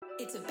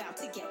It's about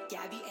to get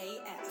Gabby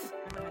AF.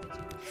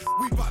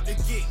 We about to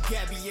get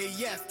Gabby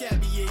AF,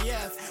 Gabby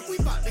AF. We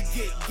about to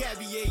get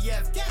Gabby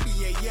AF,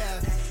 Gabby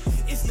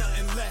AF. It's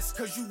nothing less,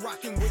 cause you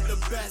rockin' with the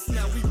best.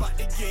 Now we about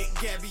to get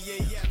Gabby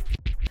AF.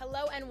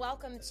 Hello and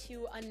welcome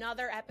to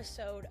another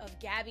episode of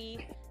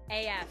Gabby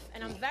AF.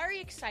 And I'm very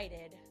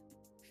excited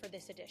for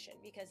this edition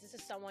because this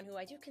is someone who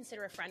I do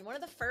consider a friend. One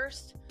of the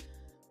first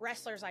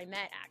wrestlers I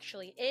met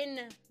actually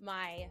in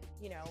my,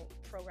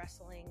 pro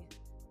wrestling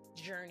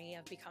journey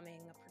of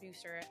becoming a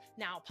producer,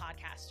 now a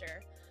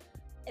podcaster.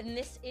 And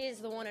this is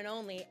the one and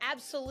only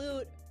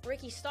Absolute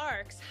Ricky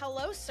Starks.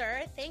 Hello,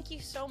 sir. Thank you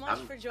so much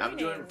for joining. I'm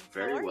doing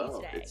very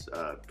well. It's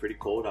pretty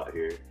cold out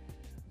here,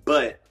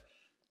 but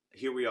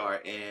here we are,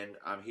 and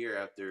I'm here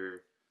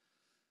after.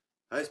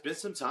 It's been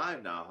some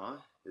time now, huh?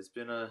 It's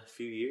been a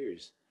few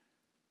years.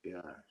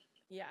 Yeah.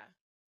 Yeah.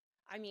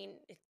 I mean,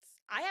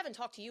 I haven't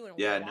talked to you in a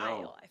while.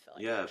 No. I feel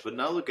like. Yeah, but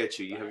now look at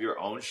you. You have your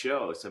own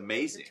show. It's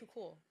amazing. You're too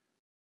cool.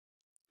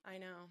 I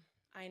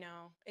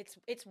know.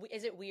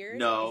 Is it weird?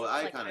 No,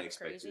 I kind of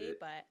expected crazy, it.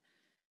 But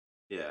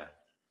yeah.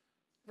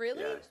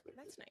 Really? Yeah,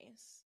 that's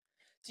nice.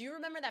 Do you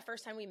remember that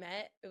first time we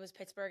met? It was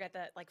Pittsburgh at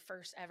the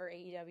first ever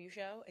AEW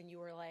show, and you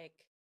were like,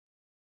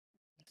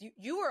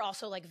 you were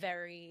also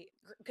very,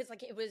 because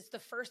it was the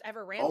first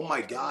ever Rampage. Oh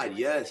my God!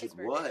 Yes, it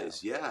was.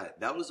 Show. Yeah,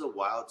 that was a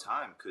wild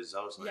time because I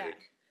was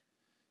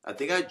I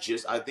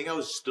think I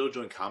was still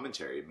doing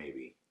commentary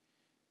maybe,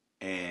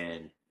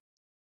 and.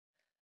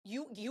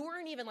 You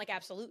weren't even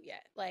Absolute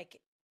yet,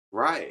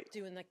 right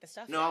doing the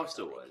stuff. No, I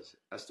still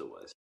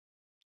was.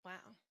 Wow.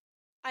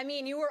 I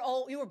mean, you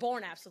were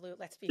born Absolute.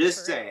 Let's be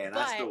just saying.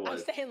 I still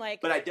was. I'm saying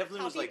but I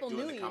definitely was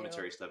doing the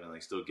commentary stuff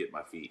and still get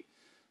my feet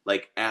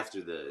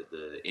after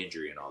the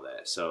injury and all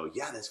that. So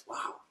yeah, that's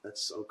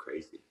so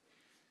crazy.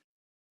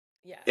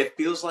 Yeah, it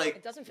feels like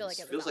it doesn't feel like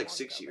it feels like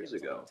 6 ago, years it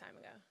was ago. A long time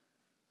ago.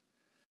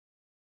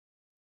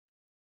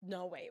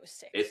 No way, it was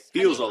 6. It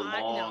feels a long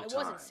time. It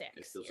wasn't 6.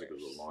 It feels like it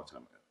was a long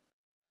time ago.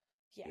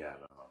 Yeah, I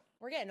don't know.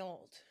 We're getting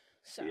old,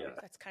 so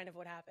that's kind of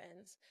what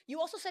happens.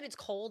 You also said it's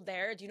cold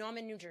there. Do you know I'm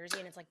in New Jersey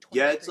and it's 20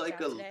 it's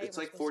degrees it's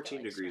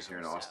 14 degrees here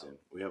in Austin. So.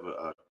 We have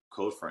a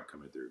cold front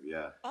coming through.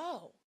 Yeah.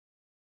 Oh,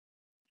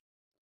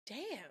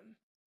 damn,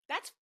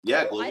 that's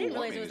cool. I didn't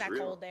realize it was that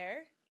cold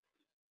there.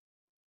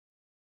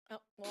 Oh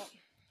well.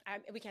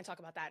 We can't talk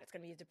about that. It's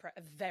going to be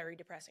a very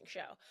depressing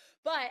show.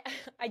 But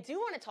I do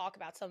want to talk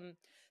about some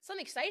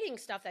exciting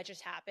stuff that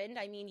just happened.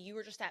 I mean, you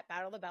were just at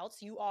Battle of the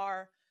Belts. You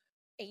are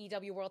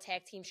AEW World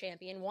Tag Team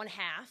Champion,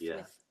 1/2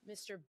 with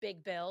Mr.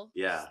 Big Bill.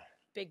 Yeah.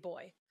 Big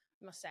boy,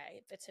 I must say.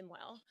 It fits him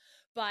well.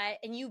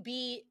 And you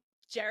beat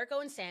Jericho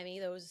and Sammy.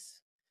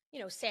 Those,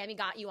 Sammy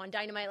got you on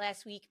Dynamite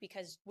last week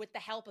because with the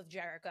help of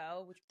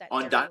Jericho,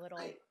 on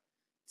Dynamite.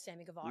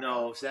 Sammy Guevara.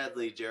 No,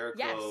 sadly,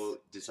 Jericho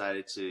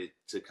decided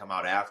to come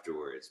out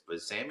afterwards.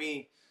 But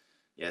Sammy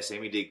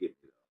did get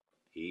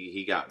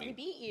he got me. He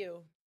beat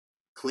you.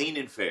 Clean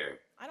and fair.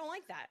 I don't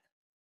like that.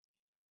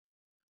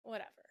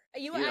 Whatever.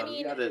 You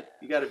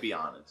gotta be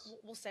honest.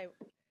 We'll say.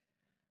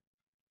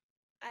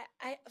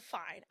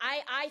 Fine.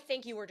 I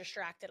think you were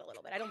distracted a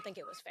little bit. I don't think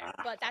it was fair,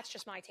 but that's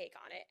just my take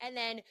on it. And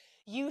then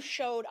you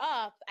showed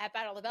up at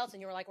Battle of the Belts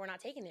and you were like, "We're not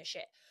taking this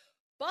shit."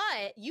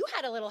 But you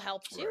had a little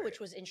help too, which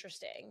was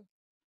interesting.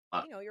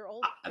 Your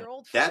old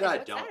that friend. I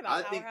What's don't. That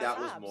about I think Powerhouse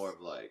that was Hobbs? more of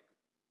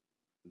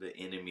the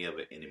enemy of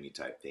an enemy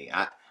type thing.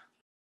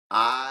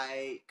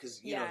 Because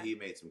he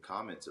made some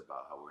comments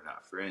about how we're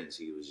not friends.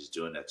 He was just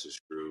doing that to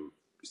screw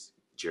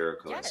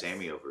Jericho and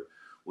Sammy over.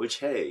 Which,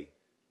 hey,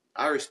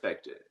 I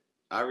respect it.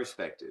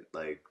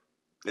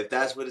 If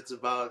that's what it's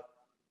about,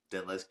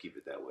 then let's keep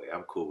it that way.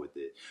 I'm cool with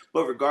it.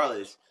 But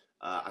regardless,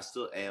 I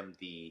still am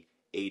the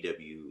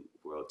AEW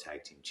World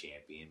Tag Team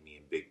Champion, me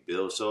and Big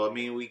Bill. So, I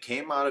mean, we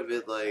came out of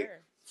it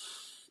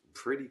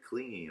pretty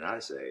clean, I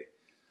say.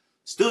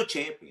 Still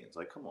champions.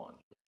 Come on.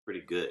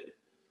 Pretty good.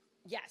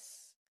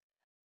 Yes.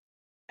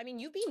 I mean,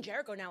 you've beaten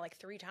Jericho now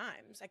 3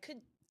 times. I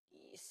could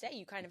say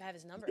you kind of have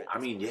his number. I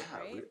mean, point,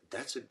 right?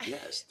 That's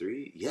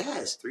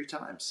three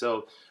times.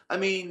 So, I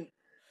mean,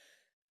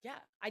 yeah,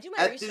 I do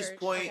my research. At this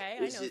point, okay?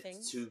 is I know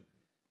things.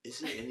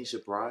 Is it any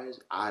surprise?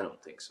 I don't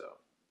think so.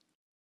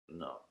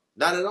 No,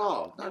 not at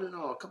all. Not at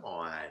all. Come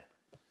on.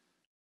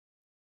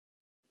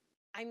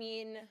 I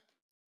mean,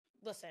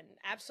 listen,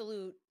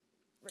 Absolute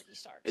Ricky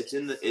Starks. It's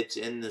in the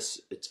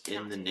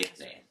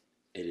nickname.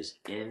 It is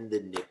in the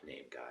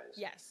nickname, guys.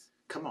 Yes.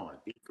 Come on,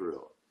 be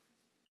real.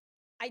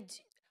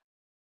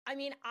 I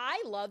mean,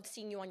 I loved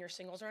seeing you on your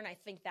singles run. I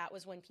think that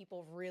was when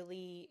people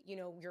really,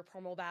 your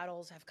promo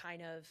battles have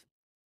kind of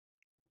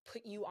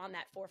put you on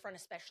that forefront,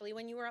 especially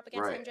when you were up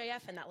against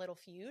MJF and that little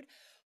feud.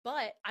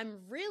 But I'm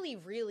really,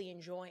 really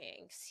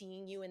enjoying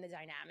seeing you in the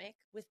dynamic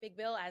with Big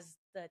Bill as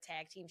the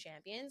tag team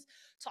champions.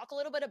 Talk a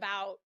little bit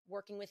about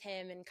working with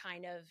him and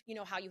kind of,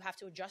 how you have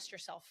to adjust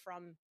yourself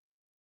from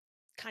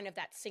kind of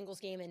that singles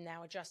game and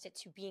now adjust it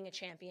to being a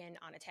champion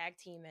on a tag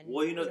team. And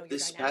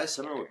this past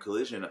summer with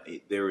Collision,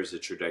 there was a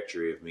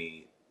trajectory of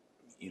me,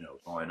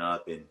 going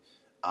up, and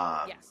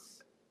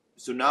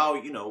so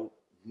now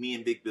me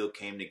and Big Bill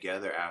came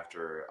together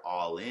after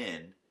All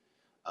In,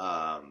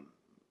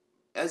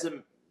 as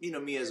a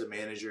me as a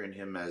manager and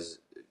him as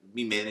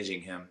me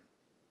managing him,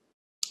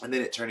 and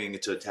then it turning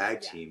into a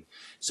tag team.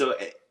 So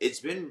it's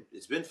been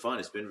fun.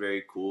 It's been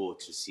very cool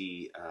to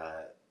see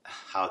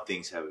how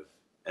things have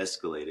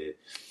escalated.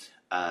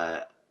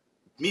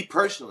 Me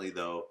personally,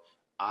 though,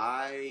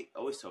 I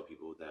always tell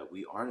people that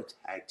we aren't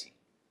a tag team.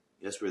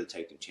 Yes, we're the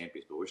tag team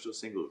champions, but we're still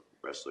single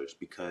wrestlers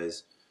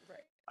because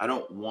I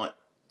don't want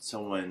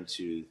someone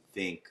to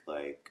think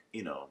like,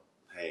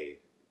 hey,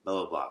 blah,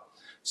 blah, blah.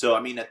 So,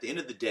 I mean, at the end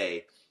of the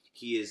day,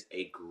 he is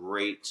a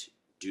great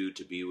dude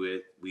to be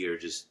with. We are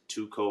just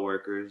two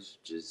coworkers,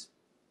 just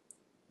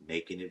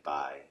making it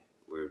by.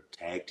 We're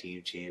tag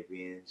team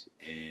champions,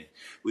 and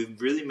we've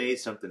really made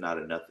something out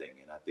of nothing.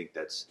 And I think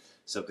that's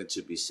something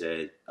to be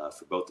said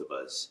for both of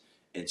us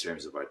in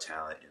terms of our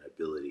talent and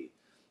ability.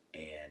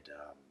 And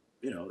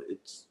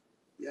it's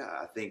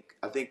I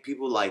think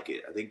people like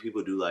it. I think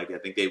people do like it. I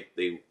think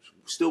they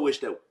still wish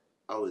that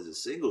I was a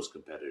singles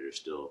competitor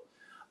still,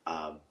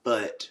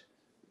 but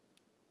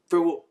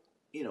for what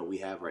we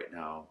have right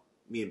now,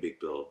 me and Big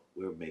Bill,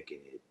 we're making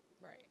it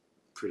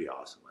pretty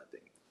awesome, I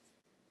think.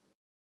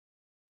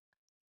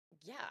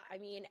 Yeah, I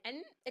mean, and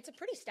it's a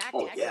pretty stacked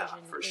tag division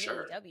in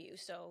sure. AEW,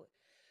 so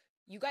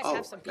you guys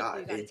have some people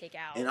you got to take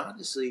out. And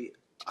honestly,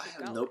 I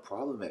have no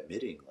problem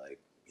admitting, like,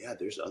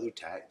 there's other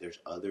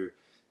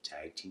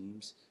tag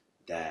teams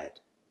that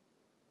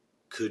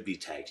could be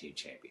tag team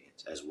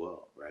champions as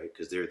well, right?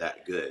 Because they're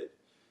that good,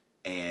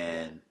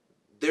 and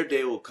their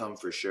day will come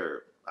for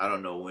sure. I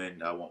don't know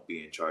when. I won't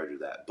be in charge of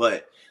that,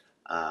 but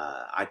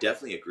I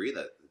definitely agree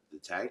that the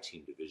tag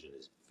team division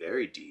is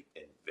very deep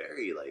and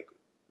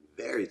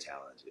very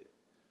talented.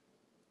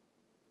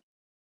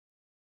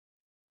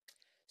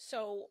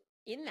 So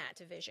in that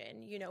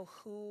division,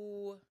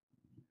 who?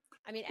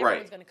 I mean,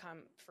 everyone's going to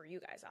come for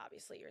you guys.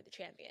 Obviously, you're the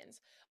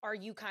champions. Are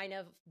you kind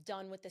of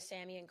done with the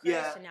Sammy and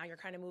Chris, and now you're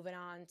kind of moving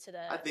on to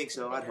the? I think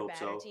so. I hope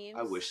so. Teams?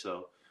 I wish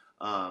so.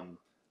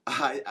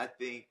 I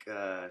think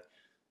I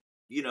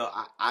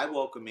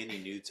welcome any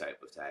new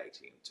type of tag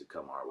team to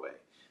come our way,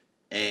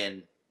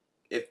 and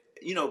if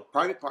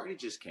Private Party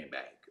just came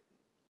back,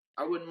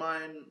 I wouldn't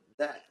mind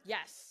that.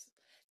 Yes,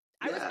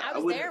 I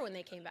was there when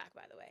they came back.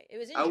 By the way, it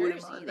was in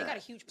Jersey. They got a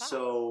huge pop.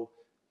 So.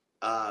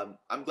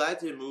 I'm glad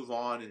to move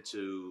on and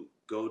to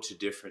go to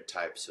different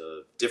tag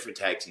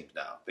teams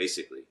now,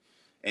 basically,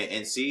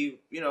 and see,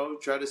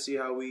 try to see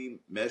how we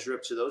measure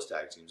up to those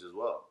tag teams as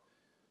well.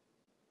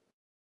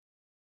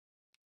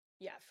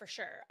 Yeah, for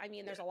sure. I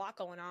mean, there's a lot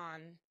going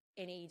on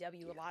in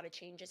AEW, a lot of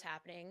changes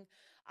happening.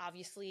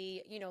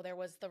 Obviously, there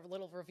was the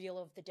little reveal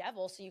of the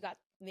Devil, so you got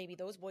maybe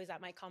those boys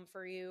that might come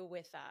for you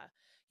with,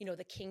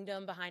 the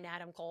Kingdom behind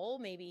Adam Cole.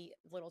 Maybe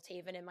Little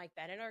Taven and Mike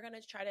Bennett are going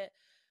to try to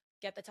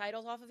get the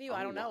titles off of you.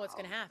 I don't know what's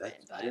going to happen.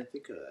 I didn't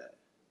think of that.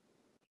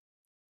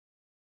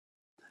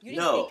 You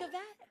didn't think of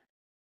that?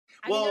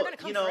 I mean, they're going to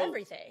come for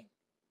everything.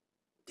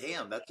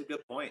 Damn, that's a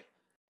good point.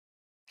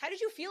 How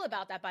did you feel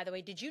about that, by the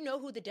way? Did you know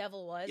who the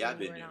Devil was? Yeah,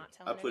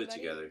 I put it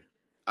together.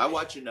 I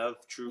watch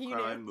enough true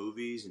crime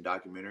movies and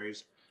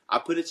documentaries. I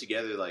put it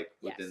together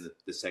within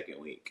the second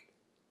week.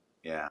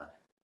 Yeah.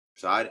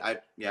 So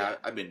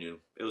I've been new.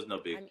 It was no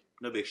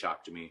big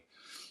shock to me.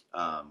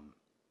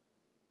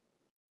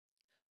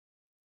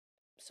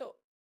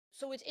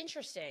 So it's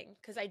interesting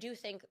because I do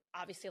think,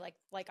 obviously,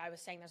 like I was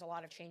saying, there's a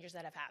lot of changes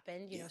that have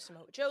happened.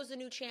 Samoa Joe's the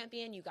new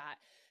champion. You got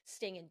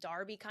Sting and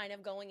Darby kind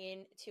of going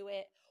into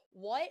it.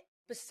 What,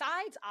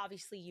 besides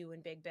obviously you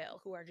and Big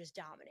Bill, who are just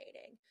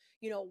dominating,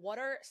 what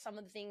are some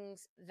of the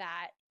things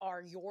that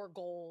are your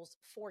goals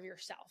for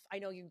yourself? I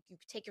know you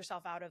take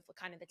yourself out of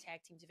kind of the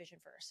tag team division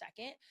for a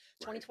second.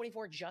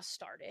 2024 just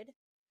started.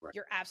 Right.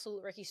 You're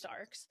absolute Ricky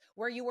Starks.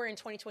 Where you were in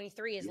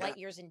 2023 is light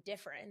years in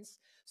difference.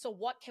 So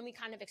what can we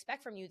kind of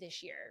expect from you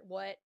this year?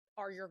 What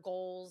are your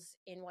goals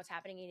in what's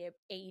happening in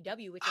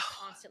AEW, which is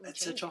constantly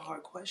changing? That's such a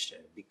hard question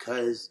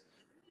because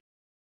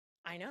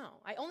I know.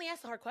 I only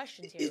ask the hard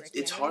questions here, Ricky.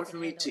 It's hard for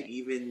me to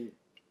even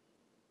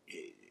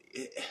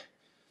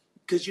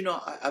because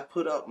I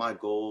put out my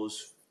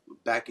goals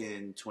back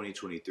in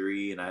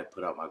 2023, and I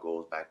put out my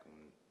goals back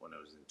when I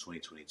was in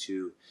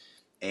 2022,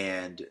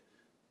 and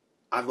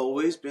I've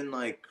always been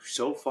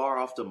so far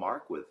off the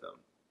mark with them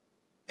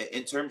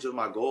in terms of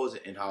my goals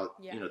and how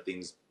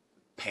things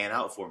pan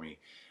out for me.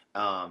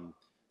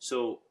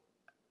 So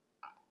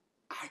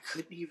I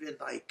couldn't even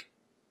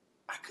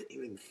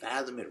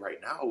fathom it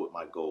right now what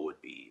my goal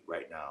would be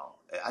right now.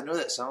 I know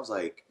that sounds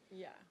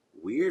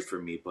weird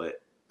for me,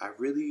 but I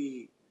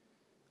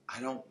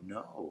don't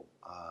know.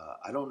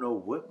 I don't know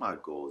what my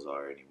goals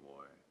are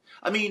anymore.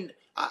 I mean,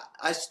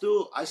 I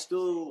still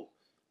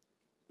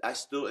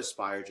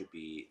aspire to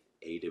be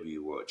AEW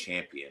World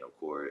Champion, of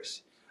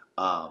course.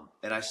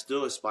 And I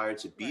still aspire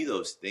to be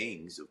those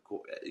things, of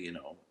course,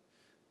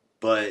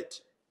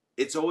 but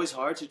it's always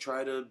hard to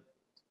try to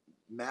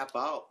map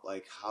out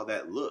how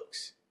that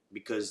looks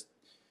because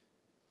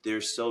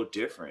they're so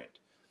different.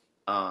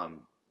 Wow,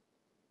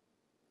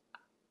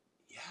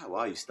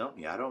 you stumped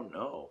me. I don't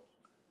know.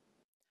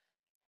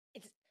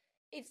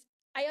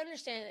 I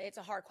understand it's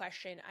a hard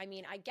question. I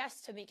mean, I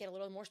guess to make it a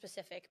little more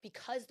specific,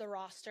 because the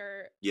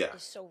roster Yeah.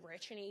 is so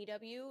rich in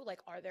AEW, like,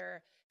 are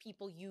there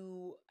people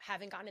you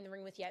haven't gotten in the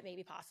ring with yet,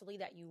 maybe possibly,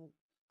 that you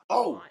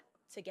Oh, want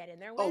to get in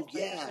there with? oh Like,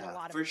 there's been a yeah,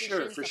 lot of for sure,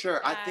 additions, for stuff sure.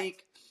 like I that.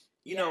 think,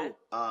 you Yeah.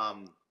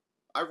 know,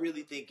 I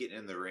really think getting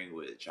in the ring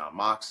with John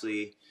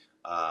Moxley,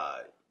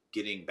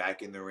 getting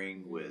back in the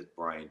ring with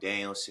Bryan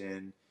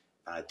Danielson,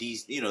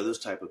 these, you know, those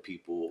type of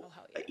people, Oh,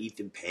 hell yeah.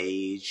 Ethan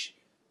Page,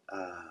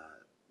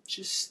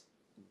 just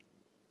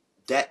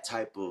that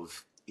type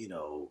of, you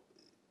know,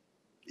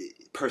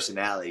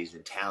 personalities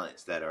and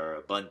talents that are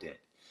abundant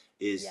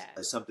is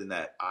something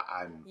that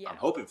I'm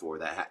hoping for,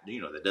 that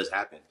you know, that does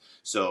happen.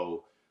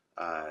 So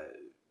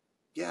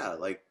yeah,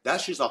 like,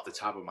 that's just off the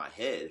top of my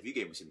head. If you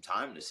gave me some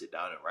time to sit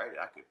down and write it,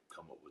 I could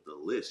come up with a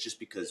list, just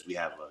because we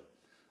have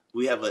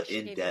an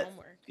in-depth,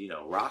 you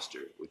know, roster,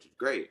 which is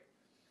great.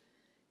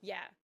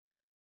 Yeah.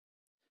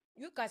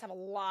 You guys have a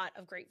lot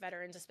of great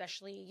veterans,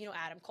 especially, you know,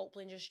 Adam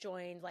Copeland just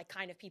joined, like,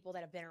 kind of people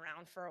that have been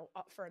around for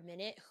a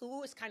minute.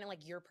 Who is kind of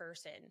like your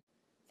person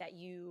that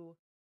you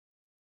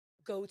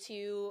go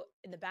to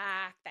in the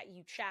back, that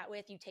you chat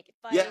with, you take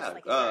advice? Yeah,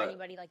 like, is there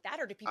anybody like that,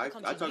 or do people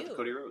come to you? I talk to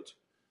Cody Rhodes.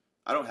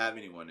 I don't have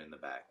anyone in the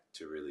back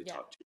to really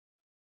talk to.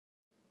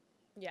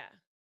 Yeah.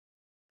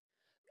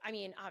 I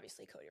mean,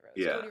 obviously Cody Rhodes.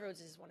 Yeah. Cody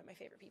Rhodes is one of my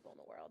favorite people in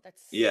the world.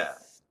 That's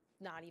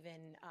not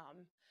even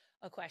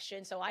a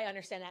question. So I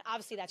understand that.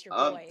 Obviously, that's your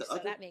boy, so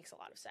that makes a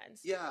lot of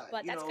sense. Yeah,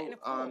 but that's kind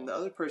of cool. The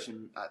other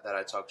person that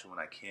I talk to when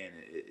I can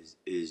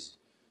is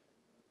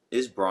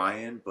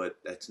Brian, but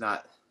that's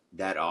not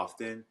that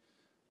often.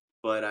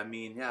 But I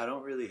mean, yeah, I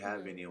don't really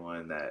have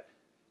anyone that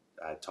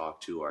I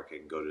talk to or I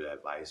can go to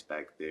advice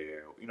back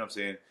there. You know what I'm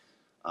saying?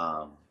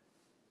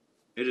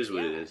 It is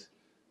what it is.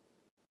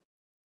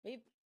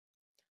 Maybe.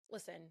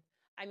 Listen,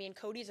 I mean,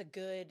 Cody's a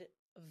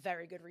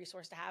very good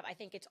resource to have. I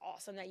think it's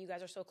awesome that you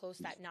guys are so close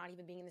that not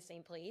even being in the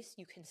same place,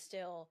 you can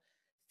still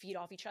feed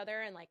off each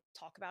other and, like,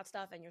 talk about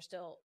stuff, and you're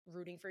still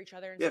rooting for each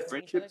other. And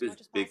friendship is a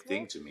big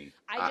thing to me.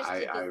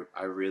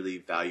 I really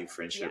value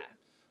friendship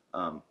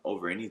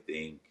over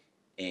anything.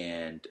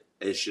 And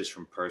it's just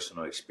from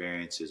personal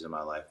experiences in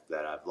my life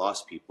that I've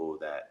lost people,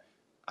 that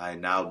I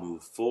now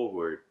move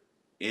forward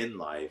in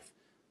life,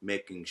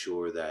 making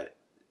sure that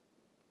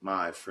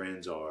my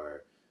friends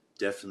are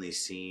definitely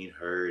seen,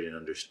 heard, and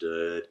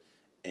understood.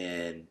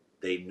 And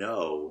they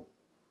know,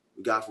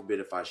 God forbid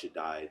if I should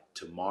die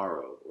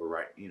tomorrow or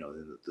right, you know,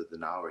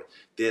 the hour,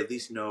 they at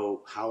least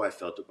know how I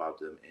felt about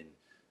them and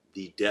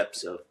the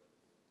depths of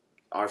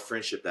our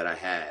friendship that I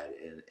had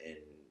and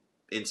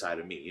inside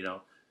of me, you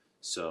know?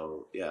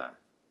 So, yeah.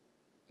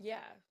 Yeah.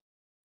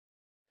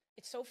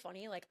 It's so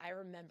funny. Like, I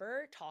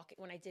remember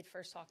when I did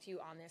first talk to you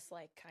on this,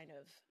 like, kind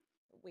of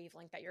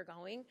wavelength that you're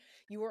going,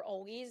 you were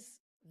always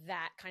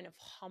that kind of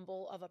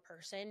humble of a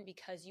person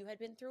because you had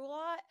been through a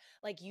lot.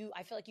 Like,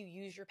 I feel like you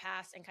use your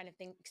past and kind of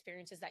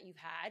experiences that you've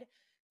had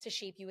to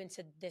shape you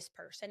into this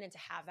person and to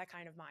have that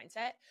kind of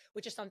mindset,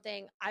 which is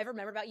something I've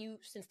remembered about you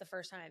since the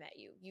first time I met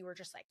you. You were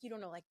just like, you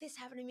don't know, like, this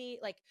happened to me.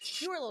 Like,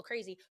 you were a little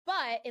crazy,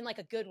 but in, like,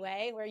 a good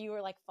way, where you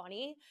were, like,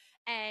 funny.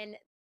 And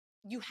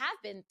you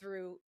have been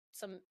through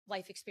some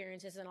life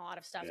experiences and a lot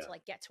of stuff to,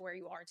 like, get to where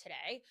you are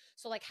today.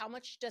 So, like, how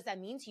much does that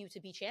mean to you to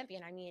be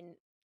champion? I mean,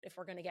 if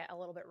we're going to get a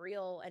little bit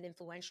real and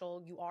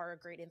influential, you are a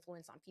great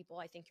influence on people.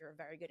 I think you're a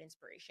very good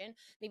inspiration.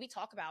 Maybe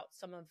talk about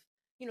some of,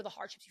 you know, the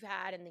hardships you've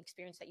had and the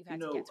experience that you've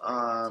had to get to where you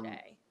are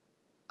today.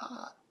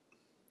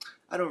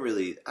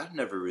 I've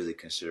never really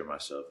considered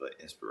myself an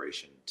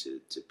inspiration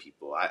to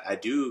people. I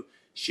do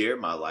share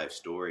my life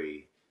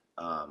story.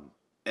 And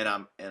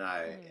I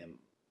am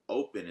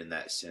open in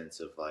that sense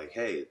of, like,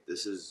 hey,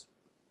 this is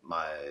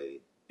my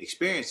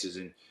experiences,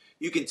 and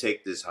you can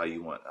take this how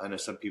you want. I know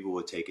some people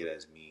would take it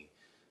as me,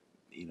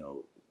 you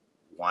know,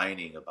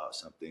 whining about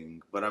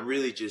something, but I'm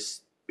really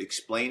just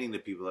explaining to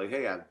people, like,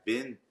 hey, I've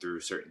been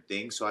through certain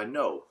things, so I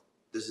know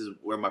this is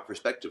where my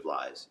perspective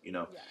lies, you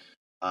know.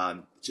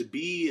 To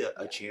be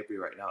a champion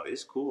right now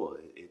is cool.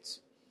 It's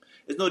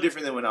no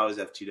different than when I was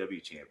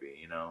FTW champion,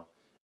 you know.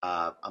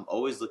 I'm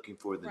always looking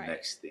for the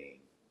next thing,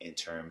 in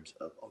terms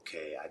of,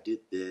 okay, I did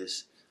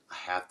this, I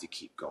have to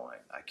keep going.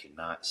 I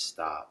cannot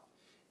stop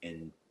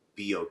and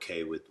be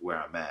okay with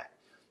where I'm at.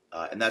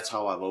 And that's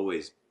how I've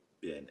always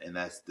been. And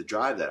that's the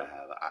drive that I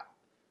have.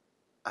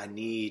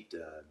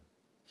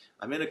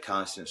 I'm in a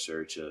constant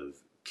search of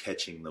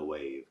catching the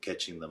wave,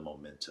 catching the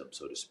momentum,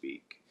 so to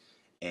speak.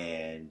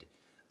 And,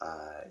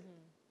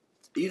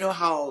 you know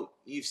how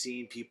you've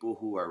seen people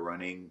who are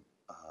running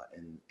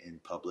in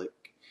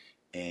public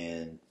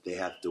and they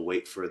have to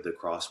wait for the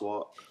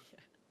crosswalk,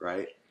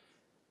 right?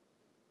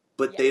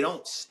 But they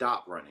don't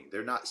stop running.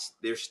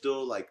 They're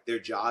still, like, they're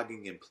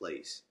jogging in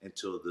place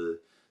until the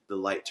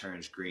light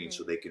turns green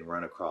so they can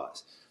run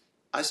across.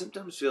 I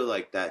sometimes feel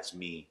like that's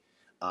me,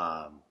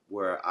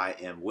 where I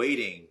am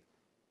waiting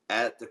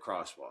at the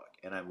crosswalk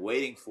and I'm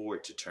waiting for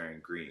it to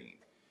turn green,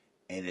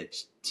 and it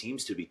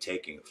seems to be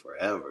taking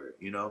forever,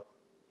 you know?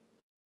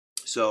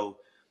 So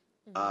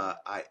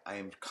I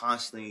am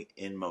constantly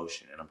in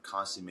motion, and I'm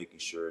constantly making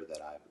sure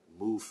that I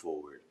move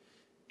forward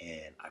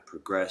and I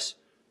progress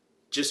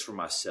just for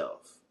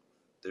myself.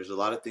 There's a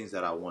lot of things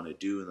that I want to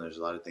do, and there's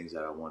a lot of things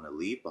that I want to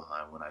leave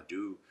behind when I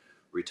do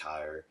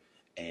retire,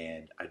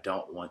 and I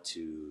don't want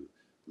to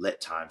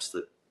let time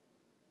slip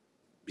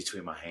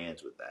between my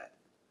hands with that.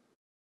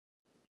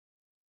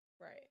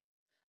 Right.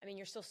 I mean,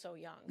 you're still so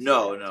young. So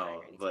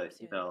No, but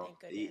soon, you know,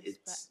 thank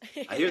goodness.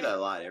 I hear that a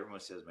lot.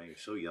 Everyone says, "Man, you're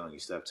so young, you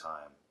still have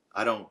time."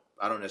 I don't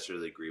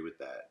necessarily agree with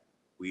that.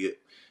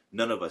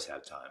 None of us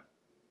have time.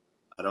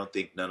 I don't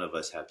think none of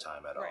us have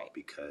time at all,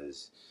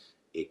 because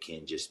it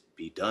can just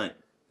be done.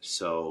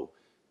 So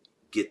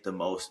get the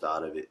most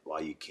out of it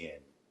while you can.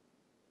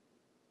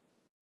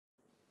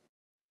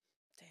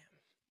 Damn.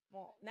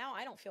 Well, now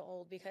I don't feel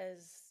old,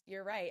 because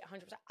you're right,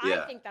 100%.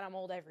 Yeah. I think that I'm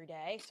old every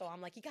day. So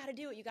I'm like, you got to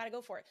do it. You got to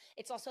go for it.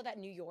 It's also that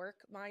New York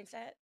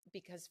mindset,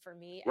 because for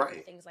me,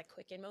 everything's like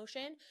quick in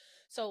motion.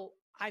 So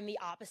I'm the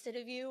opposite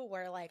of you,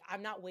 where like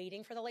I'm not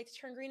waiting for the light to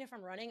turn green if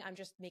I'm running. I'm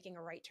just making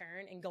a right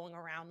turn and going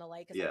around the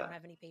light, because I don't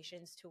have any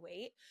patience to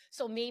wait.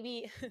 So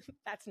maybe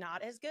that's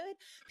not as good.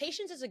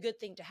 Patience is a good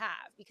thing to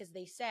have, because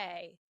they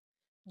say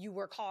you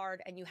work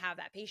hard and you have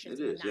that patience,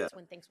 and that's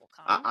when things will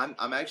come.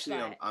 I'm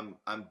actually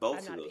I'm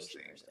both of those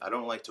things. I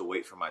don't like to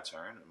wait for my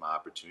turn and my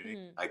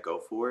opportunity. I go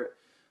for it.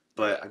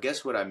 But I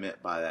guess what I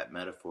meant by that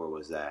metaphor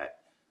was that,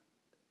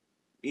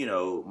 you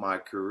know, my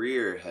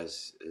career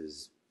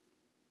is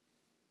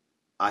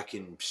I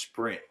can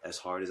sprint as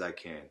hard as I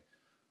can,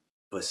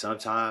 but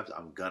sometimes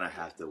I'm gonna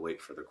have to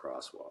wait for the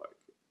crosswalk.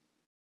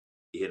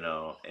 You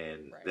know,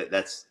 and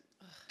that's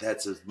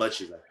as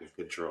much as I can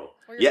control.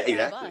 Yeah,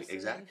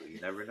 exactly.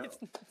 You never know.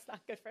 It's not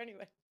good for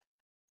anybody.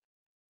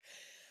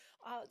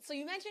 So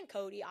you mentioned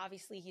Cody.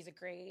 Obviously, he's a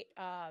great,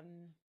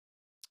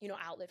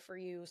 outlet for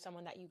you.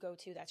 Someone that you go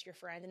to. That's your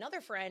friend.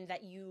 Another friend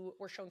that you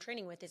were shown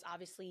training with is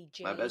obviously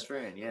Jade, my best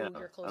friend. Yeah, who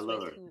you're close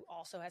with, who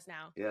also has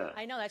now. Yeah,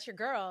 I know, that's your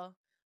girl.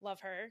 Love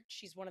her.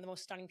 She's one of the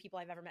most stunning people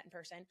I've ever met in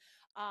person.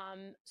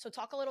 So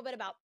talk a little bit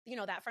about,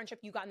 that friendship.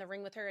 You got in the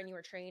ring with her and you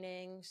were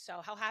training.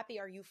 So how happy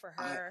are you for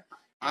her?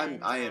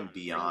 I am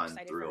beyond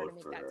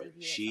thrilled for her.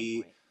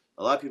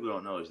 A lot of people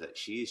don't know is that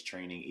she is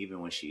training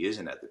even when she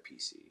isn't at the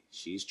PC.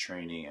 She's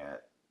training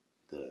at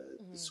the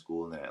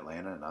school in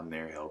Atlanta, and I'm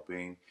there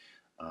helping.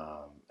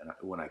 And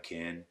when I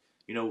can,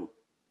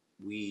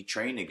 we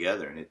train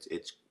together, and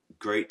it's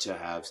great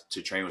to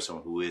train with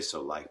someone who is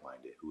so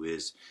like-minded, who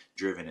is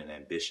driven and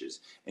ambitious.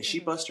 And she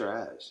busts her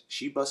ass.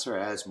 She busts her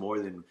ass more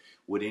than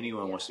what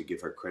anyone wants to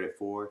give her credit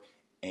for.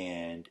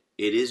 And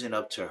it isn't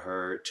up to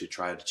her to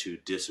try to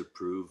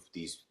disapprove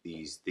these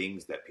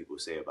things that people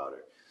say about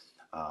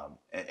her.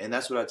 And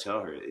that's what I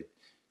tell her.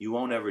 You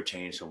won't ever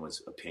change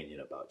someone's opinion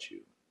about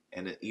you.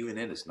 And even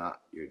then, it's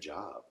not your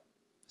job.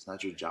 It's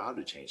not your job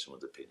to change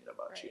someone's opinion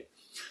about you.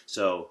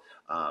 So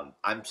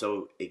I'm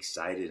so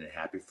excited and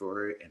happy for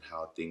her and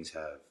how things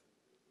have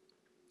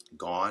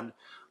gone.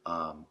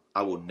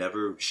 I will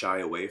never shy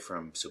away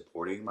from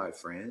supporting my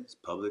friends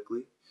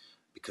publicly,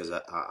 because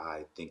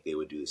I think they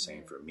would do the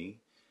same for me.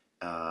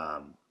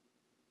 And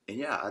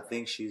yeah, I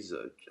think she's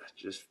a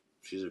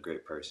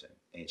great person,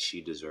 and she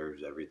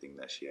deserves everything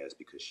that she has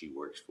because she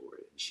works for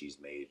it. And she's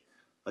made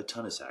a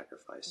ton of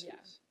sacrifices.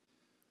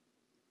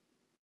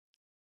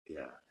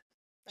 Yeah.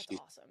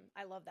 That's awesome.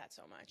 I love that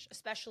so much.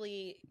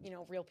 Especially,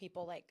 real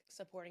people like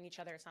supporting each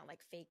other. It's not like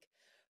fake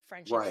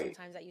friendships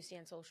sometimes that you see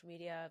on social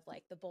media of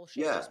like the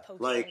bullshit, just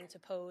posting to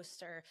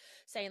post or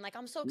saying like,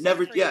 I'm so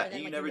excited for you, and then,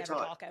 like, you never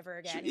talk ever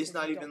again. It's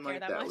not even like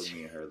that with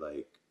me and her.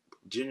 Like,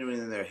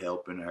 genuinely, they're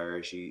helping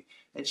her.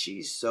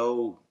 She's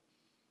so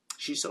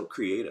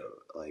creative.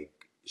 Like,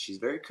 she's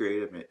very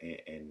creative,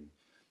 and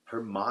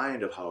her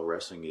mind of how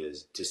wrestling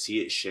is, to see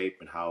it shape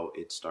and how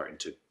it's starting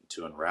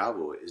to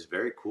unravel, is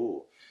very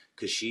cool,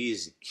 because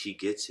she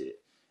gets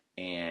it.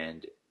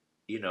 And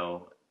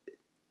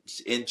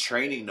in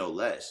training, no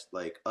less,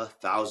 like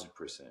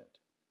 1,000%,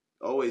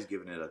 always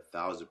giving it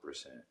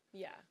 1,000%.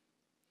 Yeah,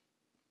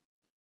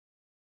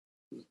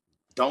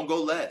 don't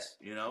go less.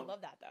 I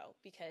love that though,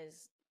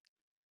 because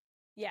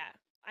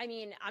I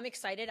mean, I'm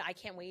excited. I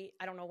can't wait.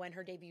 I don't know when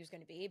her debut is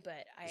going to be,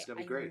 but I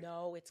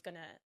know it's going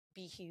to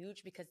be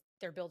huge, because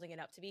they're building it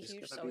up to be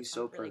huge. So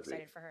I'm really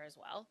excited for her as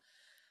well.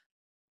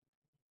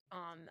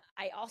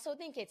 I also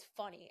think it's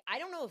funny. I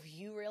don't know if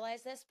you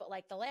realize this, but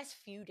like the last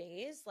few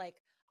days, like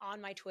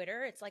on my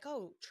Twitter, it's like,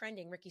 oh,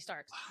 trending Ricky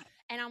Starks.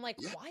 And I'm like,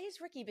 why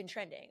has Ricky been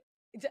trending?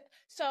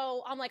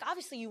 So I'm like,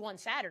 obviously you won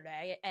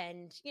Saturday.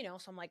 And, so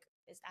I'm like,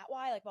 is that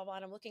why? Like, blah, blah.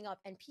 And I'm looking up,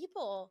 and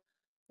people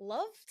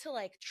love to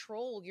like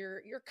troll.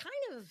 You're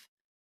kind of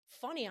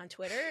funny on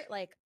Twitter,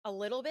 like a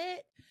little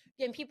bit.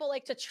 And people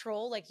like to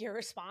troll like your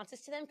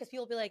responses to them, because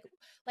people be like,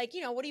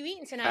 what are you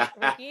eating tonight,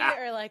 Ricky?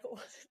 Or like,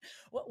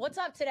 what's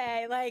up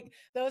today? Like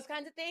those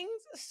kinds of things.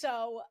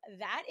 So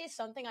that is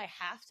something I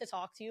have to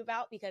talk to you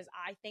about, because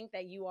I think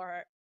that you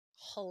are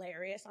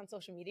hilarious on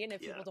social media. And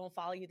if people don't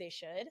follow you, they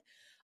should.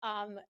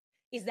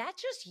 Is that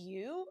just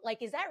you?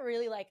 Like, is that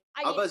really like,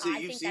 I think that's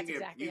exactly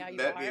how you are. You've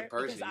met me in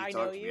person. You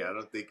talked to me. I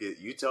don't think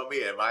you tell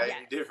me, am I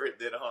any different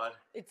than on?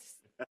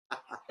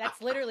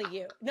 That's literally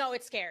you. No,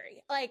 it's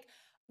scary. Like,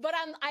 But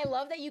I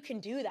love that you can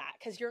do that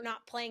because you're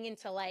not playing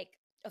into like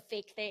a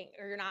fake thing,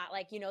 or you're not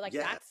like, like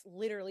that's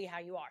literally how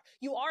you are.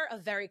 You are a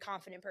very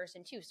confident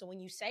person too. So when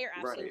you say you're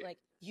absolutely like,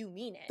 you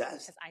mean it,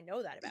 because I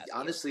know that about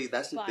honestly, you.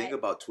 that's the thing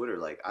about Twitter.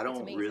 Like, I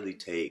don't really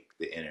take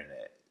the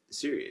internet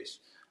serious.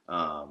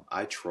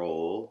 I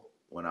troll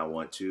when I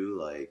want to.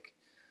 Like,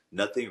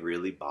 nothing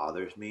really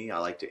bothers me. I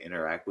like to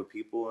interact with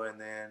people, and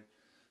then,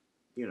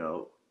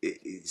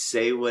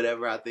 say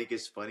whatever I think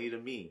is funny to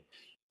me.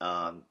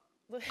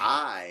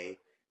 I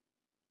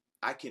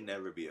can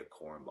never be a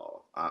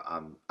cornball.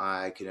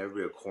 I can never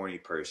be a corny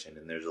person,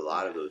 and there's a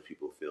lot of those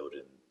people filled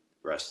in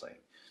wrestling.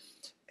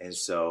 And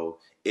so,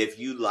 if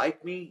you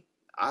like me,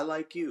 I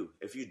like you.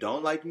 If you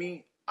don't like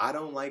me, I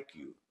don't like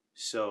you.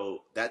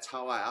 So that's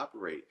how I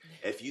operate.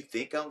 If you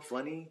think I'm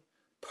funny,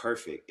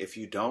 perfect. If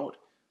you don't,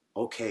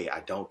 okay, I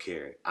don't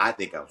care. I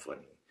think I'm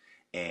funny.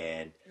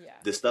 And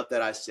the stuff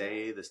that I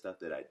say, the stuff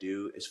that I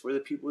do is for the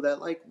people that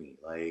like me.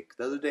 Like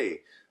the other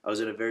day, I was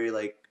in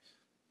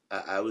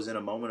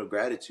a moment of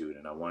gratitude,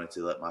 and I wanted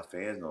to let my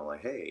fans know,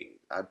 like, hey,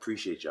 I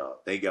appreciate y'all.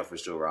 Thank y'all for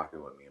still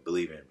rocking with me and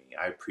believing in me.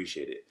 I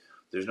appreciate it.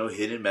 There's no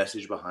hidden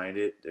message behind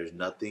it. There's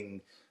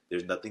nothing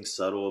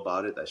subtle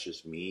about it. That's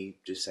just me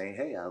just saying,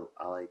 hey, I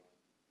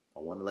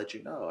want to let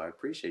you know I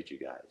appreciate you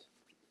guys.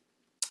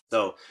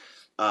 So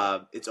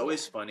it's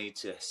always funny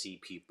to see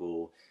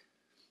people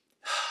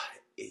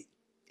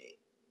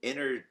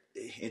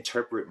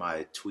interpret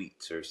my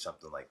tweets or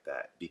something like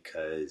that,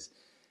 because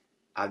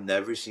I've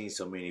never seen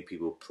so many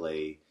people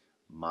play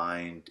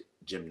mind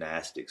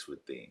gymnastics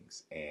with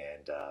things.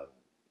 And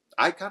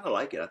I kind of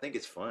like it. I think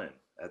it's fun.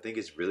 I think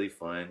it's really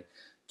fun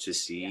to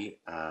see.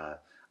 I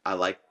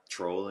like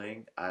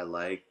trolling. I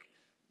like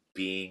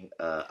being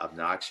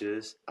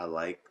obnoxious. I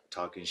like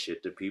talking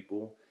shit to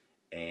people.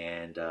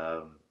 And,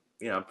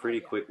 I'm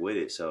pretty quick with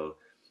it. So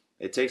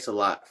it takes a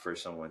lot for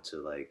someone to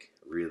like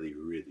really,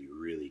 really,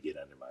 really get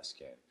under my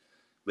skin.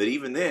 But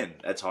even then,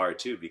 that's hard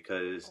too,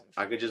 because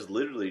I could just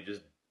literally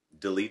just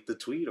delete the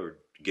tweet or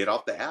get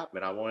off the app,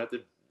 and I won't have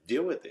to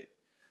deal with it.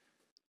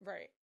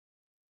 Right.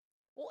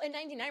 Well, and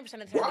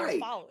 99% of the time they're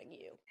following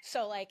you.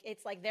 So like,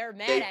 it's like they're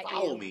mad at you. They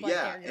follow me, but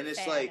they're your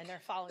fan, and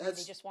they're following you.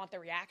 They just want the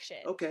reaction.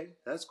 Okay,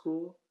 that's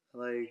cool.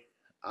 Like,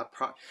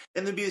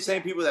 and there'd be the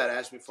same people that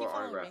ask me for an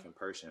autograph in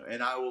person,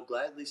 and I will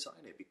gladly sign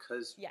it,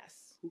 because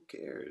who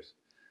cares?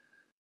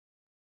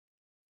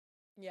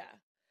 Yeah.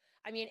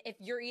 I mean, if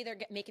you're either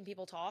making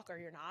people talk or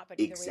you're not, but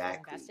either way you're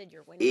invested,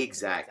 you're winning.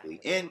 Exactly.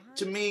 And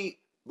to me,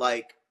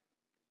 like,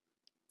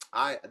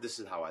 this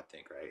is how I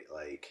think, right?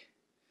 Like,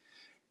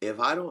 if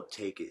I don't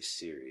take it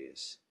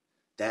serious,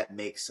 that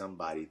makes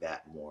somebody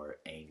that more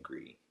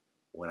angry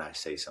when I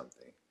say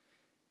something.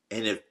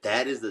 And if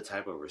that is the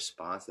type of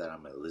response that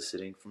I'm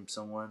eliciting from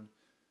someone,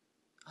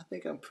 I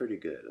think I'm pretty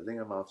good. I think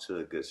I'm off to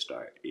a good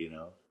start,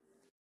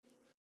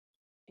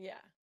 Yeah.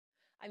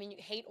 I mean,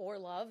 hate or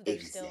love,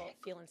 they're still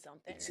feeling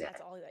something. And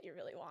that's all that you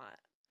really want.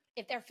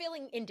 If they're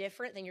feeling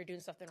indifferent, then you're doing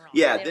something wrong.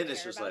 Yeah, then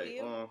it's just like,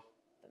 all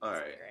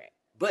right. Great.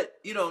 But,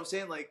 you know what I'm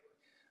saying? Like,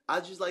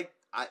 I just like,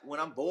 when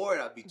I'm bored,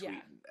 I'll be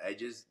tweeting.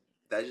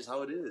 That's just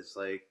how it is.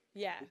 Like,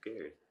 who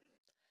cares?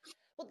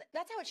 Well,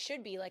 that's how it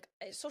should be. Like,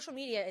 social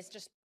media is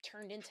just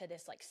turned into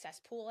this like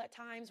cesspool at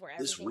times, where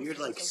this weird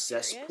like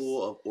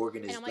cesspool of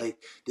organization, like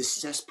this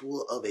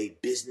cesspool of a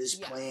business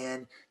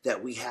plan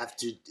that we have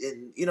to,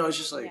 and it's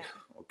just like,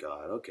 oh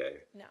God, okay,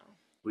 no,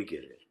 we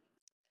get it.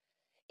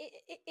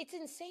 It's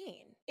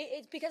insane.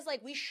 It's because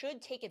like we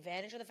should take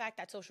advantage of the fact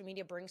that social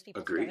media brings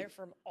people together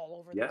from all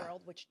over the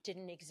world, which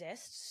didn't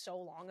exist so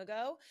long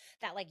ago.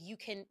 That like you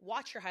can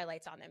watch your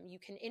highlights on them, you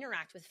can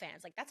interact with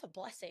fans. Like that's a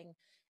blessing,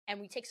 and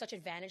we take such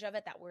advantage of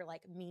it that we're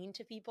like mean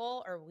to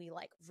people, or we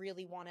like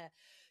really want to,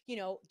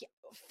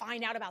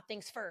 find out about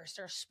things first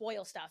or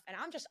spoil stuff. And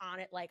I'm just on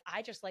it. Like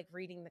I just like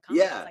reading the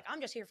comments. Like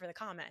I'm just here for the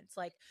comments.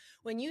 Like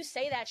when you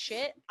say that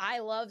shit, I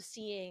love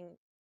seeing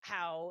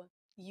how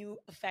you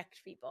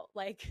affect people.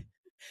 Like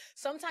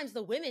sometimes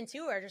the women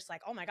too are just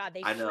like, oh my God,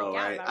 they freak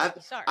out about Ricky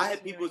Starks. I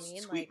had people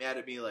tweet mad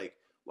at me like,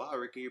 wow,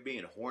 Ricky, you're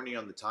being horny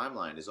on the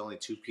timeline. It's only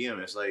 2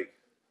 p.m. It's like,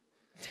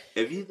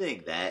 if you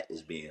think that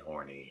is being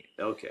horny,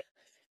 okay,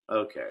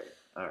 all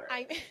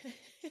right.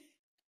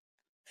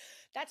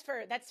 That's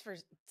for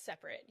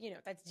separate,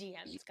 that's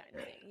DMs kind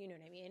of thing. You know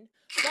what I mean?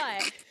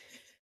 But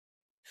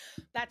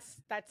that's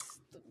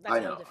a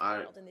whole different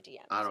world in the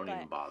DMs. I don't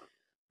even bother.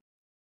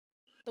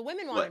 The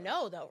women want to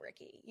know, though,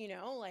 Ricky.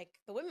 Like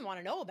the women want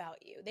to know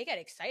about you. They get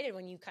excited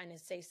when you kind of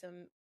say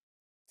some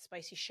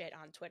spicy shit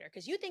on Twitter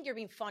because you think you're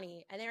being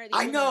funny, and they're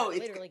I know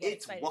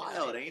it's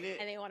wild, ain't it?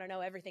 And they want to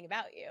know everything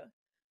about you.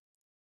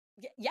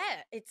 Yeah,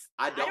 it's.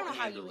 I don't know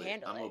how you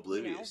handle it. I'm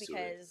oblivious to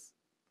it.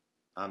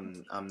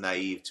 I'm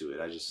naive to it.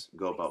 I just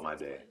go about my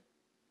day.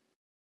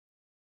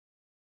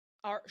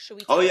 Should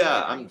we? Oh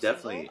yeah, I'm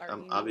definitely.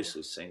 I'm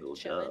obviously single.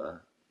 Duh.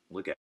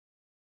 Look at.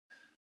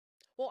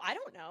 Well, I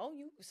don't know.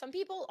 Some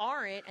people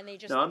aren't, and they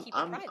just keep it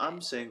private. I'm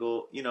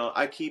single.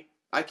 I keep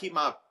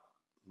my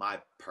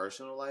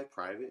personal life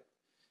private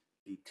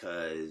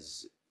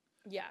because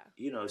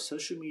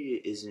social media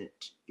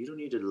isn't. You don't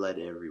need to let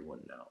everyone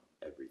know.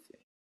 Everything.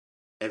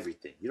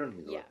 You don't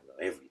need to let them know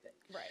everything.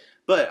 Right.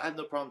 But I have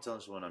no problem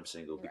telling someone I'm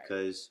single Right.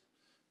 because,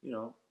 you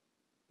know,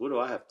 what do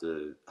I have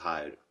to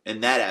hide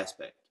in that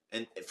aspect?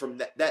 And from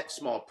that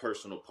small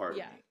personal part of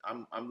me,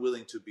 I'm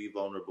willing to be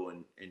vulnerable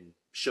and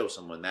show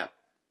someone that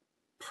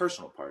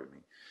personal part of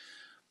me.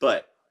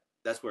 But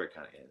that's where it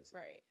kind of ends.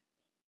 Right.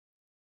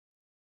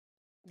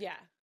 Yeah.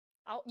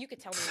 You could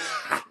tell me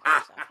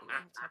more stuff we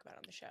won't talk about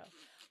on the show.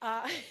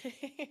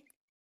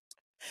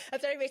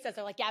 That's what everybody says.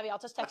 They're like, Gabby, I'll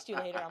just text you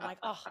later. I'm like,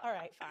 oh, all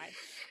right, fine.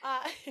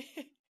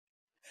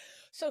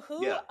 So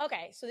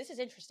okay, so this is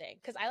interesting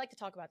because I like to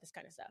talk about this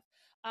kind of stuff.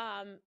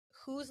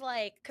 Who's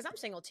like, because I'm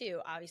single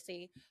too,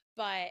 obviously,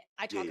 but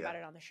I talk about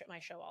it on my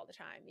show all the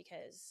time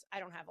because I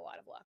don't have a lot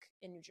of luck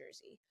in New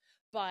Jersey.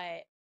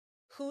 But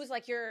who's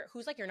like your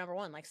number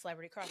one, like,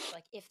 celebrity crush?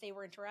 Like, if they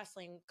were into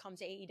wrestling, come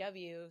to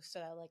AEW so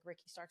that, like,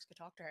 Ricky Starks could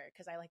talk to her,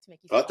 because I like to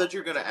make you feel I thought you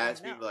were going to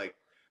ask me, know. like,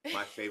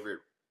 my favorite,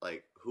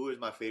 like, who is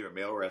my favorite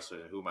male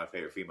wrestler and who are my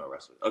favorite female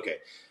wrestlers? Okay.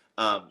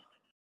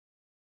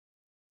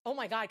 Oh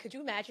my God, could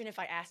you imagine if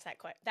I asked that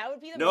question? That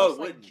would be the no, most,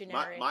 like,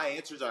 generic. My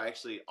answers are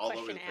actually all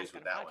over the place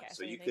with that one,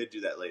 so you could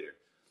do that later.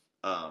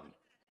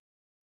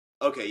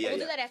 Okay, yeah, we'll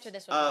do that after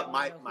this one.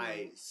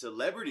 My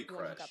celebrity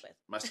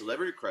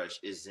crush,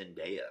 is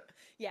Zendaya.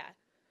 Yeah.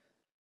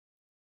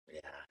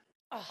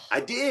 Oh, I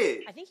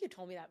did. I think you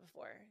told me that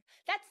before.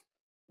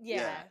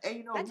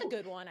 And that's a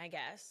good one, I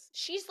guess.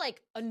 She's,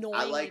 like,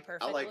 annoyingly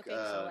perfect looking.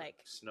 So, like,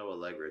 Snow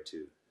Allegra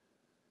too.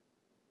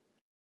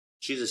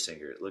 She's a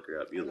singer. Look her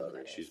up. You love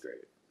her. She's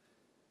great.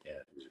 Yeah,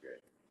 she's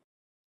great.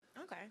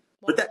 Okay,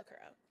 well, look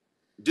her up.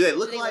 Do they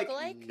look alike?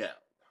 No.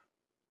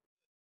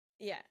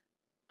 Yeah.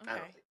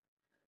 Okay.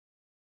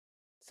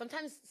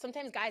 Sometimes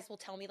guys will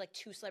tell me, like,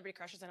 two celebrity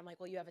crushes, and I'm like,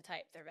 well, you have a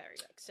type. They're very,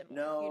 like, similar.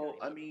 No, you know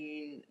what I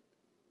mean?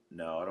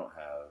 No, I don't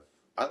have.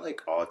 I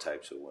like all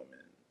types of women.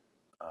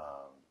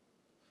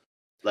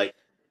 Like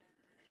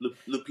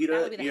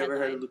Lupita. You ever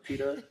heard of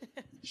Lupita?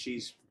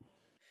 She's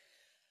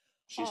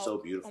so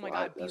beautiful. Oh my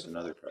God, that's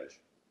another crush.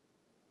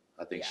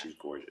 I think she's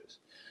gorgeous.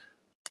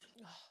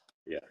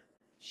 Yeah.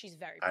 She's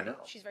very beautiful. I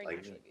know. She's very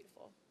naturally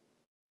beautiful.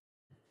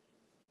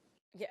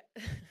 Yeah.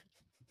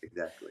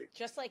 Exactly.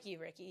 Just like you,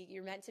 Ricky.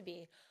 You're meant to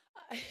be.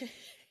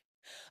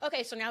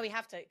 Okay, so now we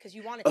have to, because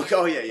you wanted to. Okay,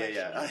 oh,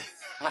 yeah.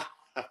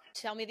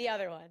 Tell me the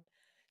other one.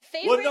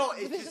 Favorite? Well, no,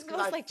 it's this just is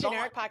most, like,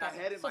 generic podcast.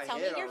 I had in my tell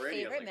head me your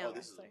already. favorite I was like,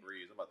 this is a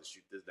breeze. I'm about to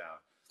shoot this down.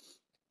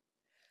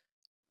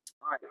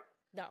 All right.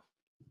 No.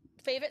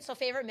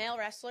 Favorite male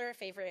wrestler,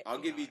 favorite. I'll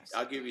give you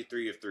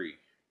 3 of 3.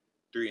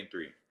 3 and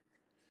 3.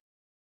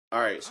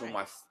 All right. So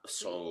my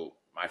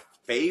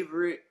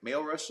favorite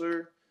male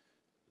wrestler.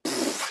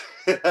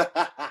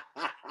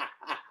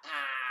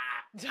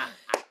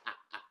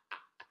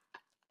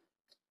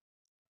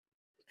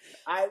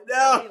 I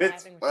know,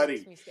 it's funny.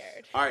 Makes me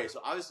scared. All right, so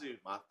obviously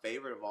my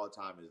favorite of all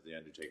time is The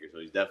Undertaker, so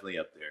he's definitely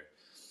up there.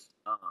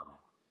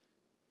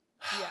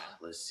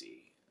 Let's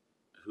see.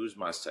 Who's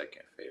my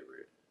second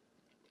favorite?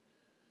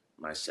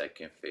 My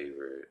second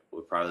favorite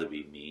would probably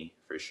be me,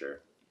 for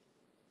sure.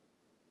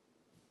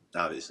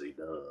 Obviously,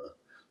 duh.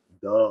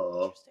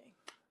 Interesting.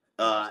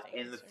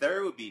 And the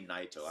third would be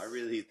Naito. I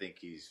really think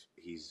he's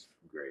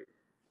great.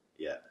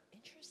 Yeah.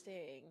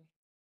 Interesting.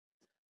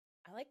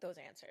 I like those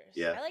answers.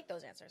 Yeah. I like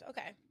those answers.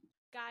 Okay.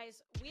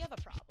 Guys, we have a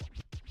problem.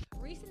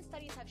 Recent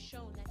studies have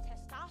shown that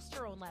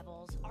testosterone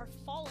levels are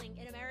falling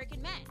in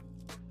American men.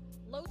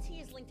 Low T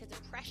is linked to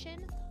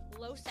depression,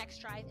 low sex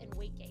drive, and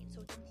weight gain,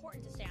 so it's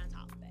important to stay on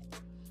top of it.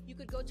 You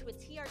could go to a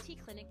TRT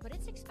clinic, but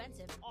it's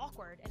expensive,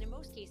 awkward, and in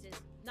most cases,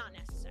 not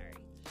necessary.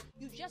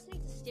 You just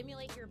need to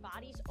stimulate your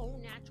body's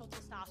own natural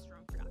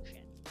testosterone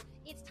production.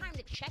 It's time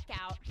to check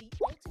out the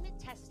Ultimate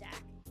Test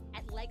Stack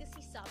at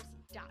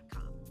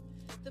LegacySubs.com.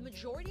 The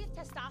majority of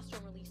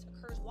testosterone release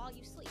occurs while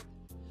you sleep,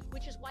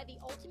 which is why the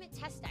Ultimate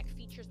Test Stack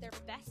features their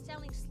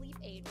best-selling sleep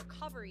aid,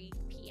 Recovery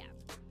PM.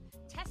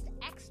 Test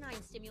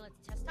X9 stimulates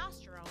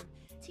testosterone,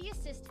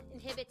 T-Assist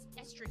inhibits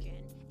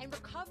estrogen, and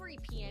Recovery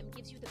PM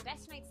gives you the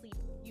best night's sleep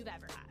you've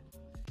ever had.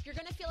 You're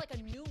going to feel like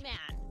a new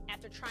man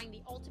after trying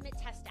the Ultimate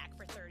Test Stack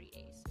for 30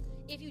 days.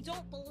 If you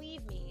don't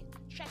believe me,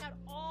 check out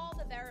all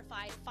the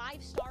verified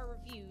 5-star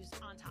reviews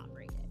on Top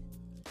Rated.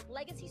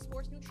 Legacy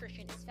Sports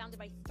Nutrition is founded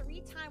by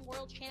 3-time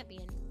world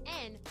champion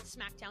and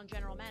SmackDown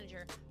general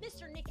manager,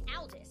 Mr. Nick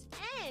Aldis,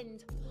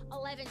 and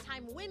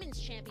 11-time women's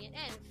champion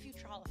and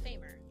future Hall of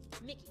Famer,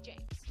 Mickie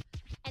James.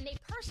 And they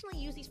personally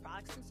use these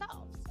products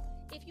themselves.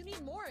 If you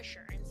need more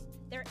assurance,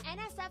 they're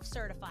NSF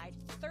certified,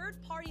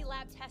 third-party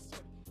lab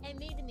tested, and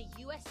made in the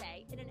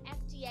USA in an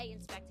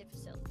FDA-inspected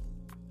facility.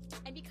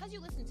 And because you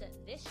listen to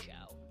this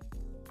show,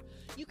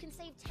 you can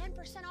save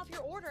 10% off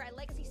your order at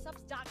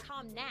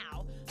LegacySubs.com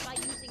now by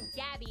using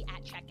Gabby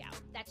at checkout.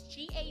 That's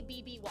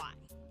GABBY.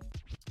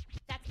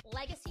 That's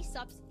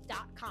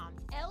LegacySubs.com.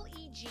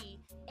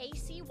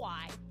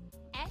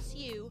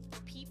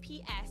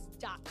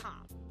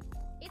 LegacySupps.com.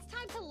 It's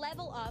time to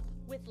level up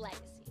with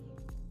Legacy.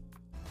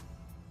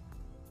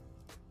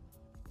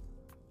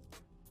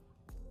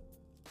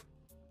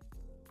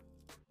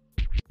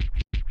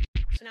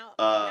 So now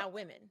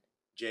women.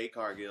 Jay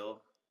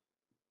Cargill.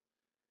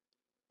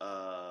 Should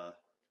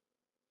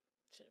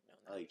have known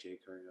I that. like Jay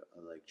Cargill. I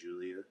like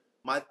Julia.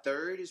 My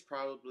third is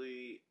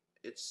probably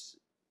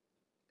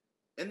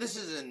and this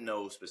is in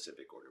no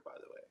specific order, by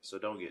the way. So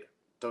don't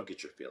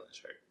get your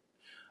feelings hurt.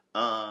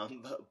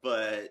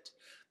 But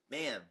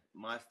man,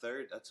 my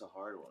third, that's a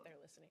hard one. They're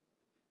listening.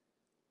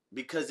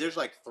 Because there's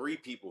like 3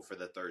 people for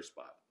the third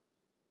spot.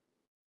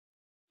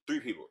 3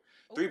 people.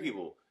 Ooh. 3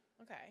 people.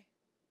 Okay.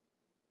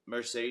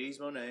 Mercedes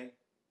Moné,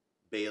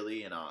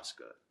 Bailey, and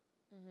Asuka.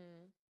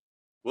 Mm-hmm.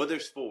 Well,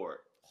 there's 4.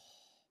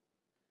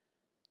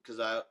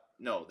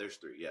 There's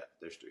 3. Yeah,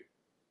 there's 3.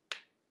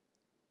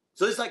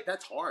 So it's like,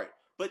 that's hard.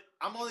 But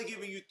I'm only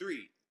giving you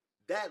 3.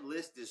 That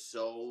list is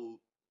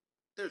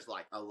there's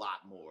like a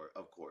lot more,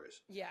 of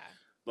course. Yeah.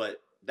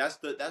 But that's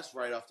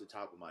right off the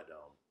top of my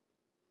dome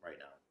right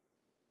now.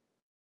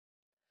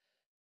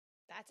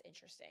 That's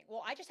interesting.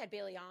 Well, I just had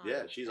Bailey on.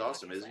 Yeah, she's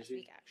awesome, isn't last she?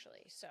 Week,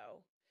 actually.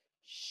 So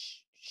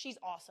she's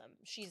awesome.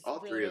 She's all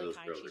really, 3 of really those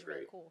kind. girls She's are really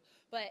great. cool.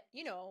 But,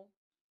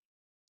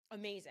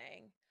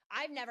 amazing.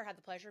 I've never had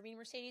the pleasure of meeting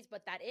Mercedes,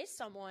 but that is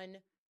someone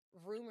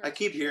rumored. I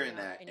keep to be showing hearing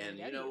up that, in and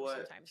you AEW know what?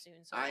 sometime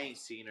soon. So I ain't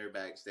seen her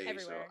backstage,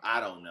 everywhere. so I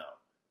don't know.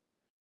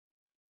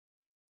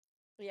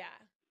 Yeah.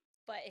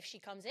 But if she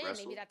comes in,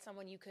 Wrestle? maybe that's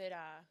someone you could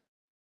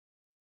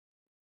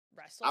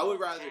wrestle. I would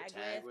rather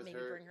tag with maybe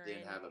her bring her than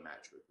in. have a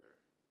match with her.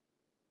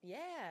 Yeah.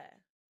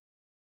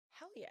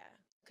 Hell yeah.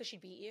 Because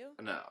she'd beat you?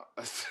 No.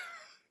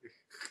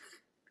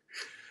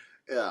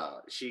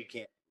 Yeah, she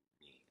can't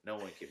beat me. No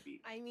one can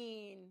beat me. I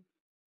mean,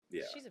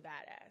 Yeah. she's a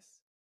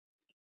badass.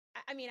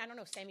 I mean, I don't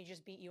know. Sammy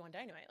just beat you on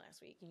Dynamite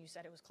last week, and you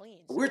said it was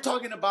clean. So. We're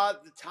talking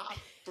about the top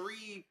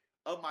 3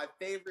 of my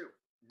favorite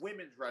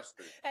women's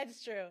wrestlers.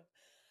 That's true.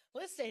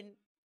 Listen,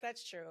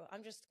 that's true.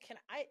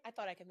 I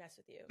thought I could mess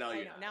with you. No, I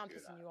you're know. not. Now I'm You're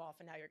pissing not. you off,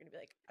 and now you're gonna be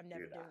like, I'm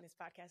never You're doing not. this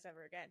podcast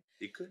ever again.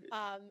 You could.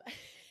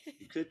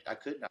 You I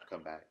could not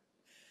come back.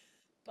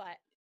 But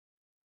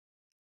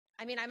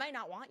I mean, I might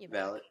not want you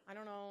back. Valid. I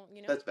don't know.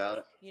 That's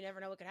valid. You never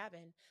know what could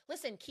happen.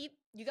 Listen,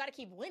 you got to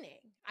keep winning.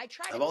 I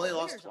tried. I've to only put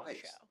lost winners on the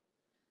twice. show.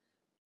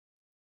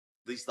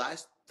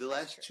 The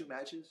last 2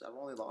 matches, I've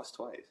only lost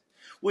twice.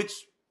 Which,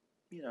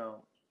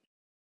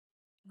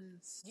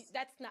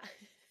 That's not.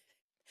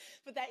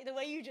 But the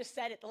way you just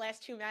said it, the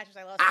last 2 matches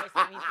I lost twice,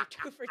 that means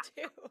you're 2 for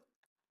 2.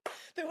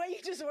 The way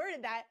you just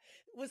worded that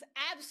was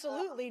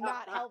absolutely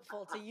not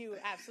helpful to you,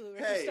 absolute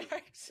hey,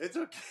 Starks. it's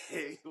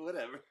okay.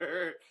 Whatever.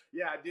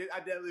 Yeah, I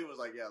definitely was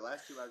like,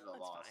 last 2 matches I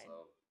lost. Fine.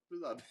 So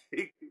it's not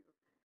big.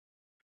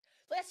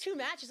 Last 2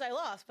 matches I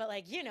lost, but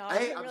I'm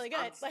really good.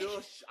 I'm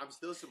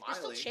still smiling. You're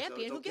still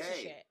champion. So Who gives a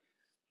shit?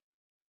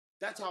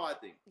 That's how I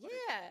think.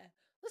 Yeah.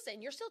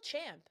 Listen, you're still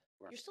champ.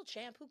 Right. You're still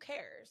champ. Who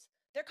cares?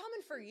 They're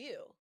coming for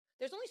you.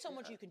 There's only so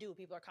much you can do.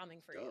 People are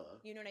coming for you.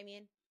 You know what I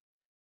mean?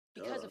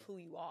 Because of who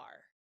you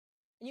are.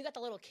 And you got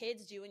the little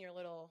kids doing your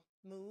little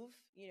move,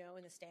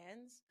 in the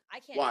stands. I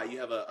can't. Why? You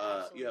have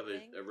a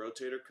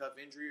rotator cuff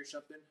injury or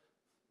something?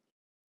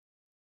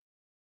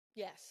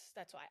 Yes,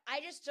 that's why.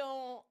 I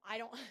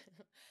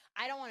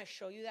don't want to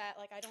show you that.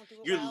 Like, I don't do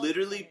it. You're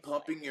literally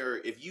pumping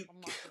if you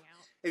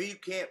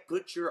can't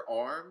put your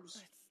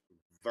arms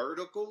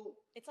vertical,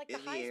 it's like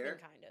in the Heisman air,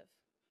 kind of.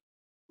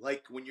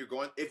 like when you're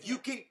going, if you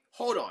can,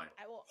 hold on.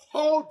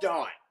 Hold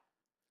on.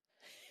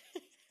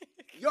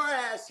 Your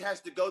ass has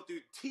to go through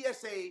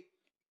TSA,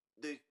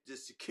 the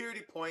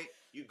security point.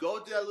 You go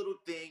to that little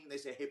thing. They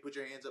say, hey, put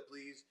your hands up,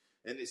 please.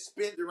 And it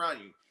spins around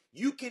you.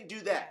 You can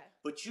do that,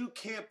 but you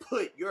can't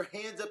put your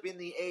hands up in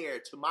the air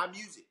to my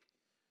music.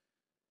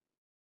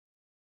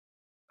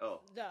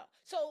 Oh. No.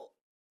 So,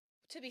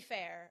 to be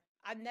fair,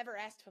 I've never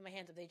asked to put my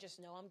hands up. They just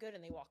know I'm good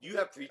and they walk. You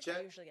have pre-check?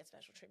 I usually get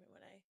special treatment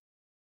when I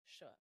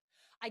show up.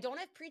 I don't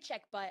have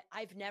pre-check, but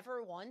I've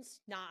never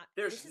once not.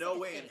 There's no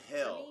way in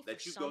hell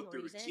that you go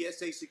through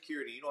TSA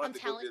security. You don't have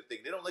to go through the thing.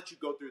 They don't let you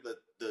go through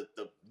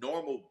the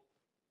normal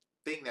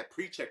thing that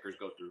pre-checkers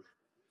go through.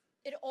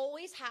 It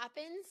always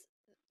happens.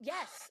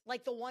 Yes,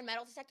 like the one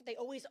metal detector, they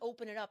always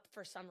open it up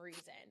for some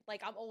reason.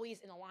 Like, I'm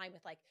always in a line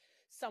with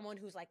someone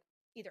who's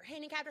either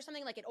handicapped or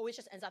something. Like, it always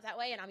just ends up that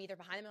way, and I'm either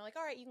behind them. I'm like,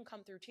 all right, you can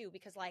come through too,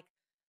 because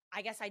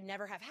I guess I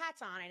never have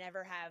hats on. I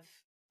never have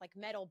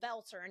metal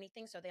belts or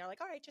anything. So they're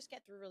like, all right, just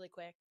get through really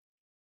quick.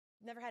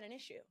 Never had an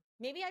issue.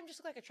 Maybe I'm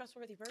just like a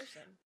trustworthy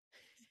person.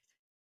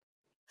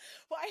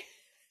 Why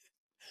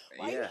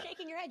are you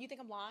shaking your head? You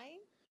think I'm lying?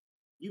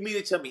 You mean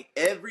to tell me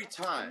every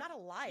time? I'm not a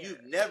liar.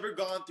 You've never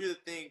gone through the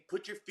thing.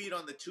 Put your feet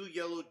on the 2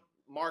 yellow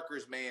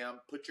markers,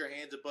 ma'am. Put your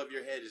hands above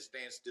your head and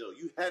stand still.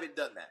 You haven't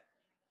done that.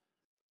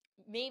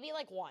 Maybe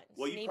once.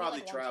 Well, you maybe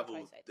probably once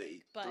traveled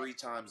twice, 3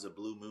 times a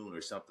blue moon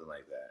or something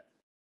like that.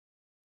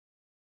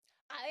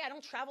 I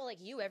don't travel like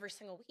you every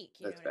single week.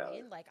 You know what I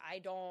mean?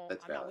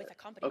 I'm not with a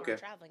company where I'm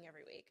traveling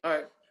every week. All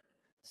right.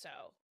 So,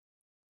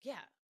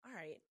 yeah. All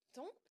right.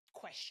 Don't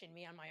question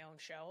me on my own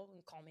show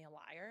and call me a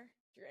liar.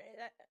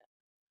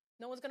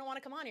 No one's going to want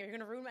to come on here. You're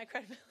going to ruin my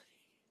credibility.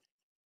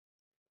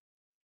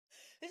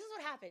 This is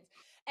what happens.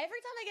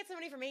 Every time I get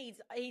somebody from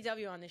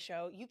AEW on this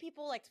show, you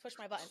people like to push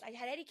my buttons. I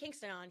had Eddie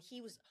Kingston on.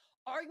 He was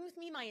arguing with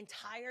me my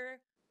entire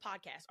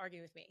podcast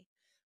arguing with me.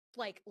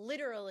 Like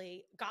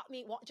literally got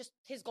me. Well, just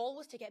his goal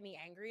was to get me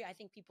angry. I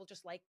think people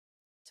just like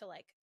to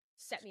like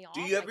set me off.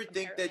 Do you ever like,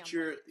 think apparently that I'm,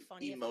 you're like,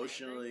 funny if I'm angry.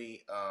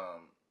 emotionally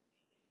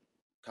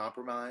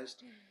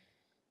compromised?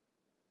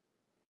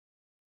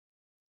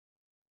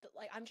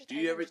 Like I'm just. Do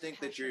you I'm ever just a think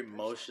that you're passionate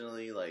person.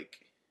 emotionally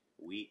like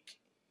weak?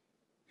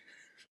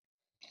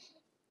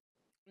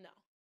 No.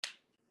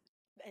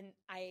 And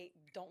I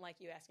don't like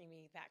you asking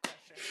me that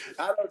question.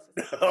 I don't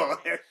know.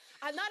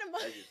 I'm not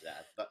I just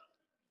asked.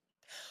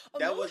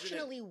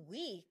 emotionally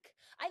weak.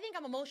 I think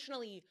I'm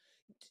emotionally.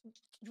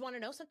 You want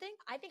to know something?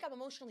 I think I'm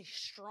emotionally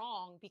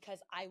strong because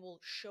I will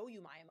show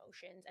you my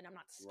emotions and I'm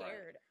not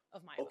scared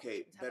of my emotions.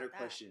 Okay, better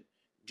question.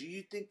 Do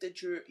you think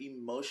that you're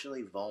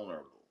emotionally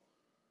vulnerable?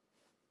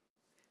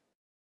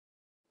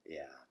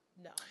 Yeah.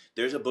 No.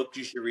 There's a book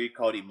you should read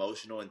called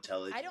Emotional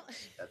Intelligence. I don't.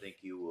 I think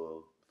you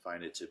will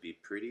find it to be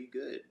pretty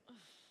good.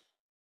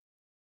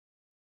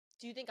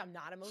 Do you think I'm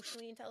not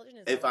emotionally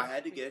intelligent? If I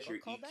had to guess your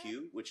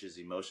EQ, which is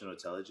emotional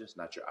intelligence,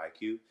 not your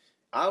IQ,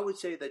 I would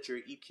say that your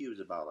EQ is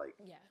about like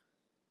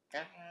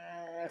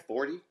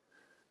 40.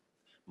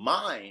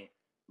 My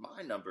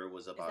number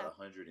was about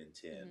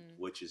 110,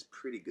 which is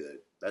pretty good.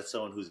 That's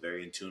someone who's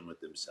very in tune with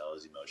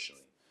themselves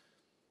emotionally.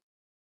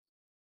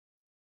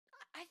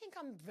 I think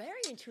I'm very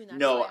in tune.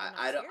 No,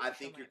 I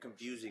think you're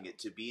confusing it.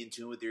 To be in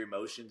tune with your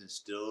emotions and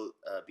still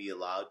be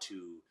allowed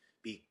to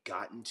be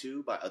gotten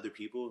to by other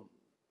people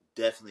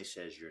definitely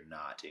says you're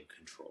not in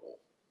control.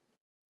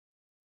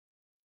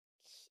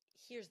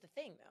 Here's the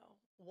thing, though.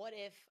 What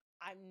if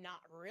I'm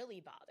not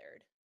really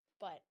bothered,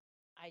 but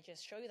I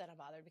just show you that I'm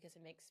bothered because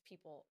it makes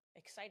people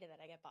excited that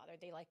I get bothered.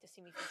 They like to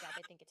see me freak out.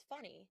 They think it's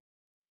funny.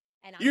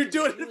 And I'm You're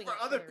doing it for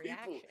other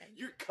people.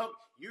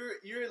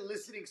 You're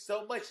eliciting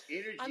so much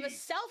energy. I'm a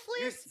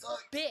selfless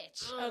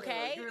bitch.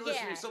 Okay, you're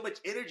eliciting so much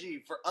energy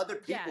for other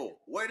people. Yeah.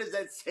 Where does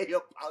that say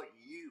about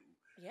you?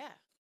 Yeah,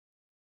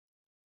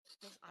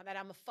 that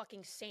I'm a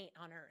fucking saint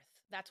on earth.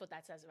 That's what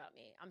that says about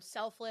me. I'm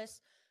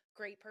selfless,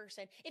 great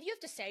person. If you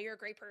have to say you're a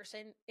great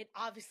person, it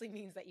obviously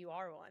means that you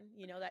are one.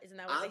 You know that isn't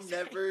that what they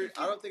say?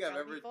 I don't think I've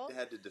ever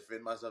had to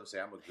defend myself and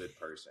say I'm a good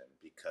person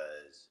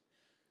because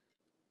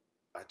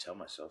I tell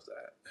myself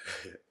that.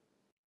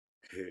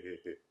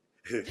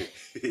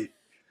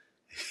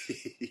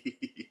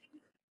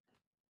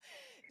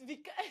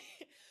 Because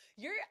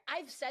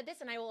I've said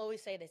this and I will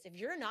always say this. If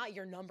you're not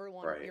your number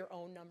one, your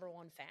own number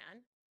one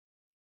fan,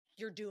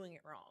 you're doing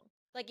it wrong.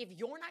 Like if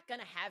you're not going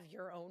to have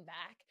your own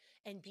back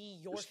and be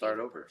your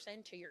favorite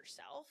person to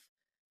yourself,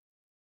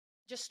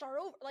 just start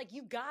over. Like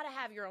you got to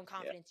have your own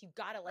confidence. You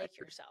got to like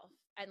yourself.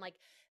 And like,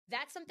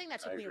 that's something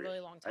that took me a really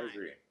long time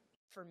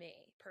for me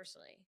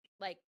personally.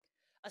 Like,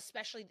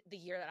 especially the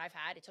year that I've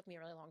had, it took me a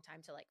really long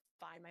time to like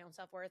find my own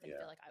self-worth and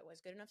feel like I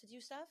was good enough to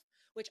do stuff,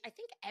 which I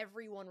think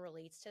everyone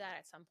relates to that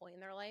at some point in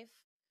their life.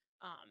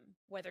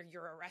 Whether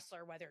you're a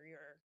wrestler, whether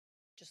you're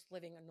just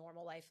living a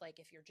normal life, like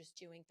if you're just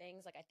doing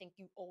things, like I think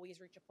you always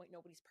reach a point,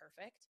 nobody's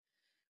perfect,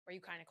 where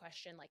you kind of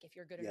question like if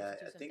you're good enough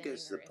to do something. Yeah, I think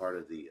it's the part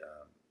of the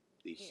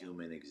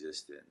human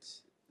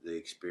existence, the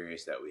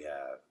experience that we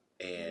have.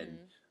 And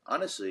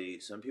honestly,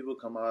 some people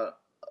come out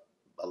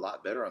a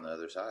lot better on the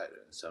other side,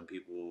 and some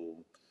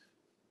people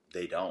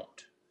they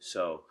don't.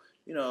 So,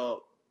 you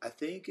know, I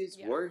think it's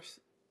worth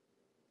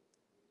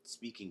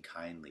speaking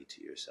kindly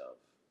to yourself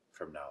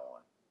from now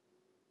on.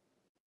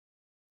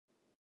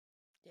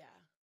 Yeah.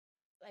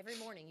 Every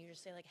morning you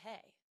just say like,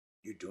 hey.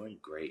 You're doing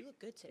great. You look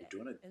good today.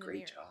 You're doing a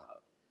great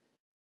job.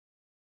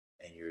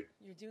 And you're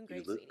doing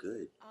great, you look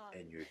good.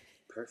 And you're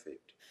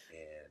perfect.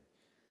 And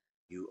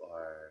you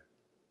are,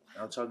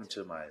 I'm talking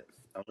to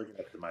I'm looking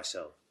up to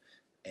myself.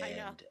 And I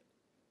know.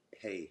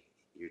 Hey,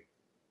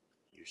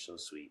 you're so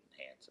sweet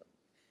and handsome.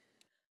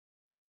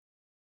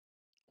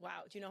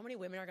 Wow. Do you know how many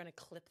women are going to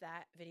clip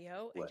that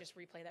video and just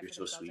replay that for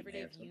themselves every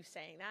day of you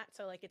saying that?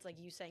 So like, it's like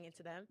you saying it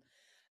to them.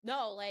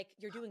 No, like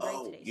you're doing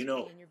great today, you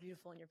know, and you're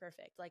beautiful and you're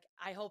perfect. Like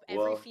I hope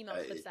every female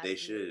clips that. They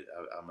should.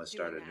 I'm gonna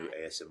start a new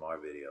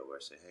ASMR video where I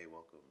say, "Hey,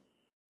 welcome."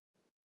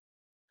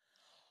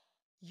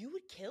 You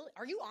would kill it.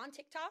 Are you on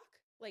TikTok?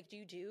 Like, do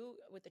you do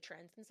with the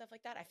trends and stuff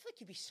like that? I feel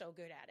like you'd be so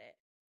good at it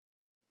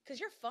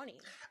because you're funny.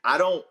 I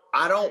don't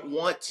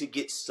want to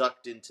get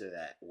sucked into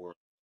that world,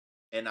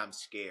 and I'm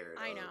scared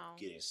of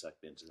getting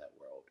sucked into that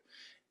world.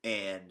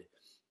 And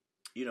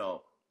you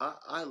know,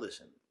 I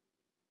listen.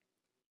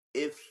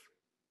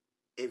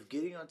 If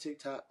getting on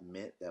TikTok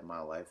meant that my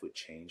life would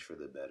change for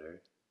the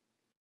better,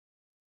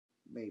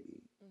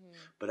 maybe.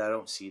 But I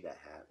don't see that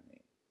happening.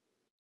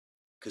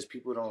 Because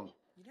people don't.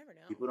 You never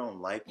know. People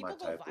don't like my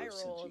type of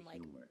sense of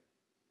humor.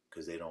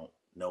 Because they don't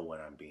know when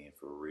I'm being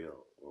for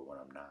real or when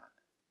I'm not.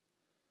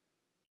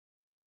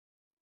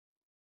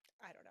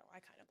 I don't know. I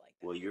kind of like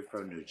that. Well, you're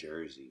from New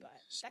Jersey. But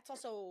that's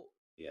also.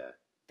 Yeah.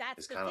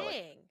 That's the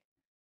thing.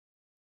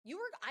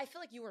 I feel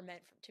like you were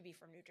meant to be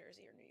from New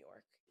Jersey or New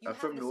York. I'm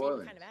from New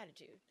Orleans. Kind of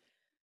attitude.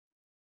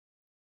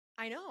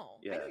 I know.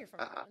 Yeah. I know you're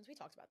from New Orleans. We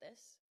talked about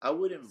this. I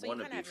wouldn't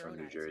want to be from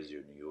New Jersey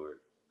or New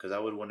York because I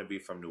would want to be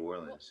from New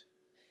Orleans.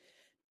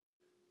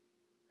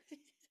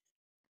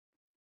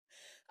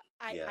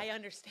 I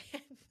understand.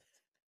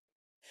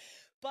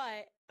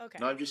 But okay.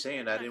 No, I'm just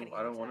saying I I'm not gonna don't get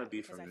into want to that be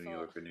because from I New feel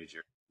York or New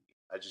Jersey.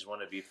 I just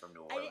want to be from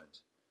New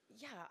Orleans.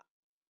 yeah.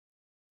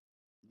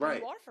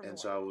 Right. You are from And New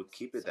so I would Orleans,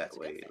 keep it so it's that a good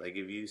way. thing. Like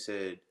if you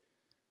said,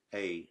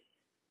 "Hey,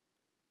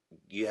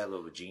 you have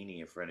a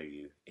genie in front of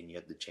you and you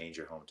have to change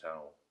your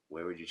hometown,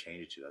 where would you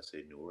change it to?" I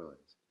say New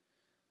Orleans.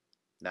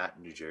 Not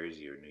New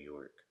Jersey or New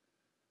York.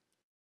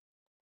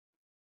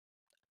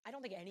 I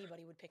don't think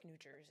anybody would pick New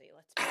Jersey.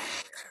 Let's be real.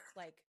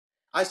 Like,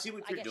 I see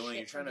what I you're get doing.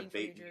 You're shit from trying to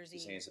being from New bait me into Jersey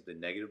saying something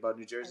negative about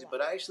New a Jersey, lot.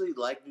 but I actually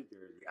like New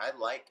Jersey.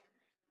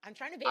 I'm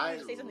trying to bait you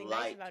to say something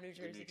nice about New the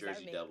Jersey New because that would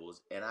Jersey make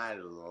Devils, and I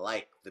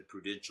like the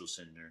Prudential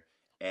Center,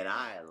 and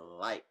I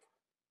like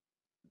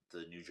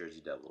the New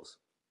Jersey Devils.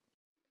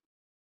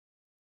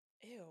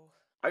 ew.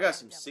 I I'm got not a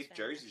some Devils sick fan.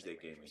 jerseys I'm they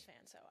actually a gave me. Rangers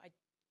fan, so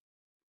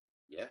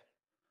Yeah,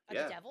 the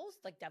yeah. Devils,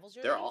 like Devils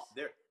jerseys. They're all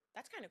they're.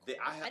 That's kind of cool.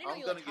 I didn't know I'm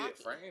you gonna liked get hockey.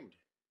 it framed.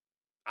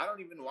 I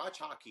don't even watch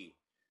hockey.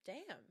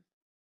 Damn.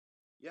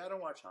 Yeah, I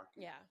don't watch hockey.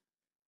 Yeah.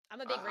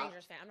 I'm a big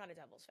Rangers fan. I'm not a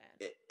Devils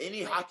fan.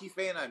 Any hockey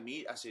fan I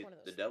meet, I say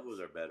the Devils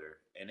are better.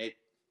 And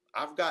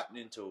I've gotten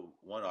into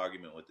one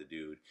argument with the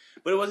dude,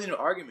 but it wasn't an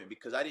argument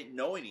because I didn't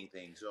know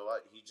anything. So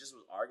he just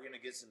was arguing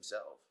against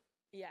himself.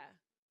 Yeah.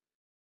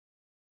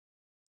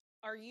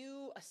 Are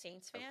you a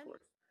Saints fan? Of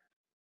course.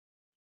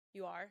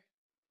 You are?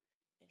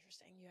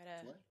 Interesting. You had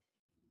a What?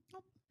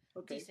 Oh,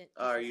 Okay. decent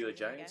Are you a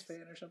season, I Giants guess.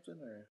 fan or something,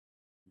 or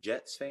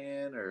Jets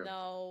fan, or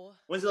No?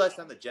 When's the last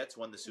time the Jets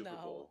won the Super No.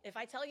 Bowl? If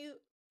I tell you,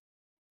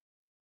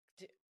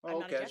 I'm Oh,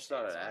 not okay. a I Jets just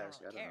thought fan, I'd so I ask.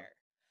 don't I really don't know. care.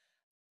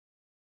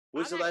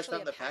 When's I'm the last actually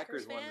time the a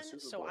Packers Packers won the fan, Super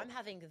so Bowl? I'm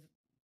having.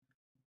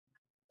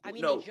 I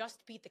mean, No. they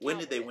just beat the Cowboys When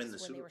did they win the when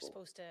Super they were Bowl?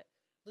 supposed to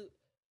lose.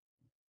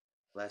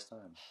 Last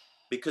time.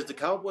 Because the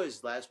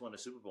Cowboys last won a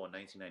Super Bowl in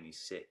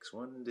 1996.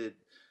 When did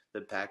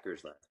the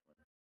Packers last win?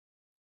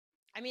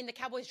 I mean, the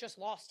Cowboys just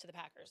lost to the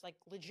Packers, like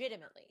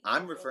legitimately.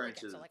 I'm over referring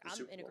again. to So, like, the I'm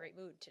Super in a Bowl. great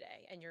mood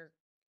today, and you're.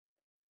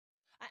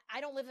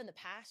 I don't live in the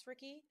past,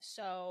 Ricky,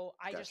 so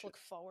I just look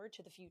forward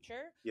to the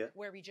future. Yeah.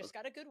 Where we just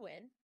got a good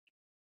win.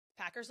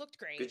 Packers looked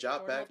great. Good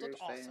job, Jordan Love Packers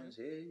looked awesome. fans.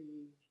 Hey.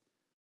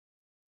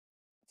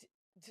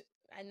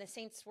 And the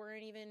Saints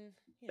weren't even,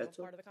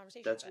 part of the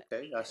conversation. That's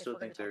okay. I still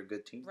think they're a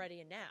good team.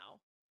 Ready and now.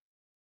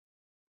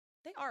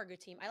 They are a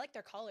good team. I like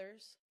their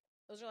colors.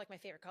 Those are like my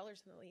favorite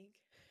colors in the league.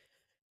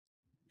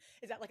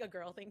 Is that like a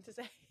girl thing to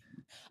say?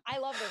 I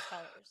love those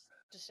colors.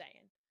 Just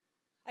saying.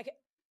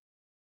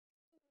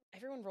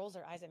 Everyone rolls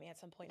their eyes at me at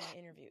some point in my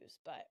interviews,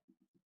 but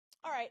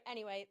all right.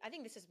 Anyway, I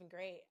think this has been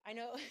great. I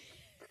know.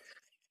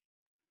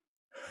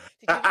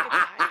 Did you have a good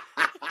time?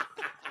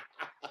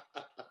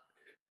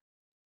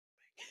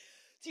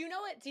 Do you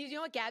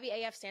know what Gabby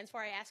AF stands for?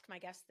 I ask my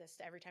guests this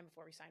every time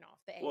before we sign off.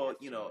 The AF. Well,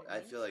 what I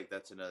feel like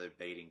that's another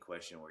baiting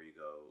question where you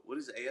go, "What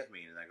does AF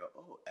mean?" And I go,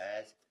 "Oh,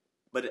 ask."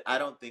 But I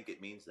don't think it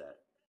means that.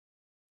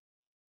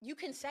 You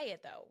can say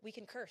it though. We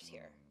can curse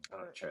here. I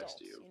don't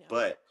trust adults, you. You know?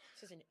 But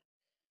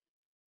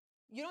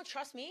you don't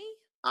trust me?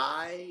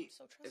 I'm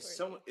so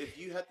trustworthy. if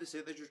you have to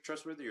say that you're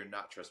trustworthy or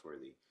not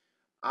trustworthy,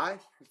 I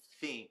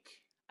think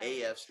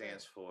AF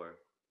stands for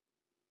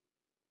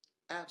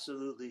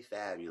absolutely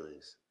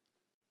fabulous.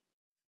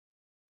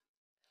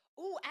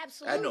 Ooh,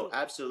 absolutely. I know,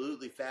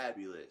 absolutely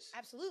fabulous.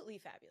 Absolutely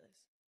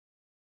fabulous.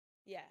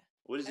 Yeah.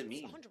 What does it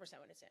mean? 100%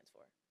 what it stands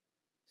for.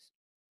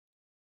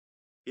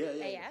 Yeah.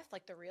 AF,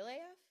 like the real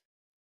AF?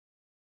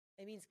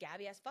 It means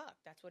Gabby as fuck.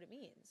 That's what it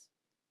means.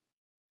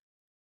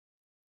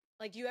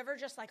 Like, do you ever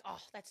just like, oh,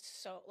 that's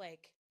so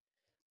like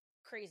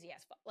crazy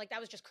as fuck? Like that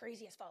was just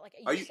crazy as fuck. Like,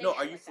 are you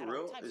like for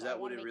real? Time, is so that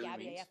what it really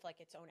Gabby means? AF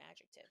like its own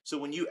adjective. So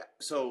when you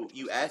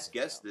ask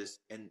guests this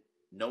and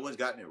no one's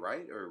gotten it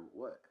right or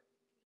what?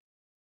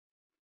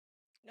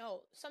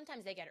 No,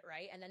 sometimes they get it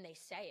right and then they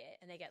say it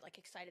and they get like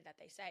excited that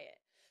they say it.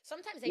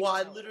 Sometimes they. Well,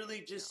 I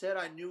literally just said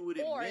I knew what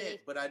it meant,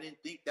 but I didn't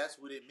think that's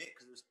what it meant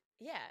because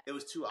it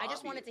was too obvious. I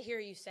just wanted to hear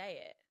you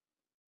say it.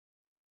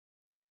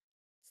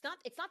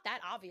 It's not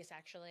that obvious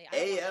actually.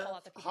 AF.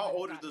 How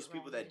old are those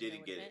people that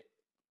didn't get it?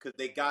 Because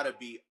they gotta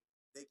be.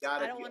 They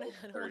gotta be over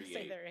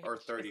 38 or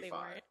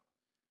 35.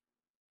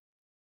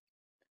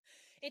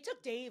 It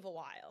took Dave a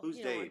while. Who's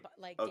Dave?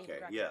 Okay,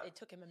 Dave yeah. It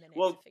took him a minute.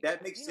 Well,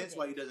 that makes sense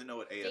why he doesn't know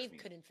what AF means. Dave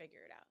couldn't figure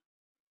it out.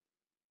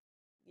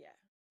 Yeah,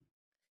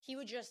 he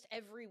would just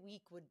every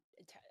week would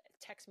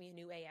text me a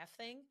new AF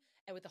thing,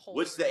 and with the whole.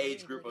 What's the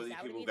age group of these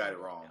people who got it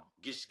wrong?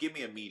 Just give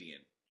me a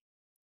median.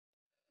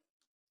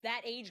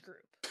 That age group,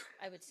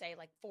 I would say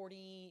like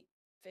 40,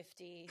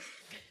 50,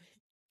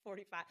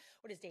 45.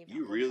 What is Dave?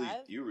 You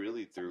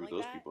really threw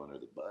those people under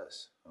the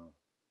bus. Huh?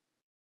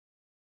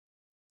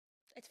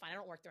 It's fine. I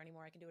don't work there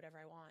anymore. I can do whatever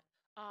I want.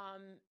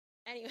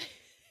 Anyway.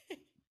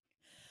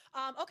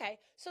 Okay.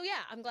 So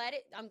yeah, I'm glad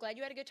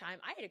you had a good time.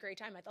 I had a great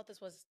time. I thought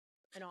this was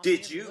an awesome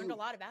interview. I learned a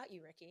lot about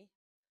you, Ricky.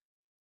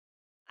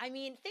 I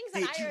mean, things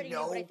that I already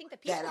knew, but I think the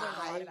people learned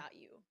a lot about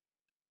you.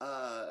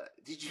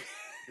 Did you?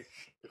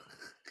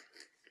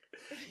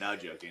 No,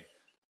 joking.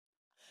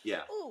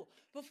 Yeah. Ooh,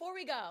 before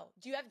we go,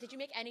 did you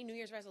make any New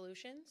Year's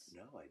resolutions?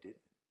 No, I didn't.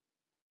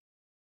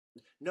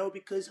 No,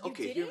 because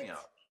hear me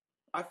out.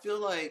 I feel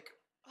like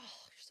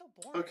you're so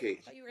boring. Okay.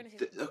 I thought you were going to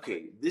say something Okay.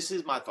 fun. This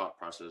is my thought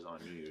process on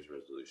New Year's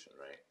resolution,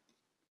 right?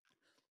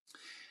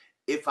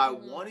 If I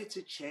wanted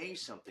to change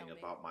something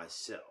about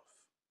myself,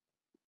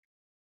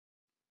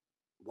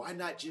 why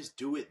not just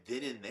do it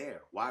then and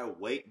there? Why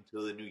wait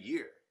until the new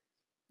year?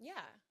 Yeah.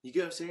 You get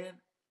what I'm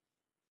saying?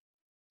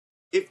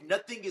 If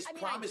nothing is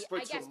promised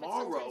for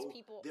tomorrow,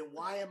 then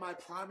why am I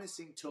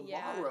promising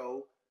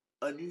tomorrow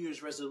a New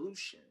Year's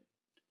resolution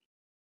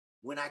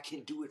when I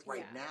can do it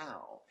right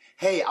now?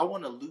 Hey, I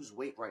want to lose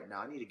weight right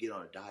now. I need to get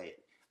on a diet.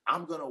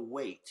 I'm going to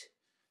wait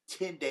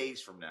 10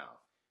 days from now.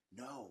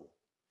 No.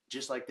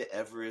 Just like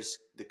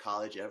the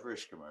college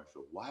Everest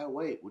commercial. Why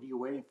wait? What are you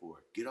waiting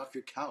for? Get off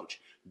your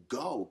couch.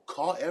 Go.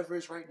 Call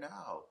Everest right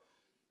now.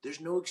 There's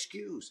no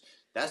excuse.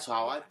 That's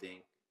how I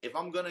think. If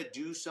I'm going to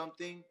do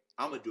something,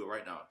 I'm going to do it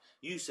right now.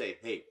 You say,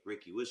 hey,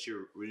 Ricky, what's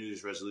your New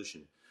Year's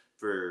resolution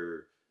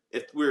for,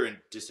 if we're in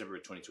December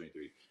of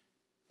 2023,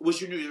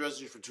 what's your New Year's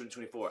resolution for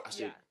 2024? I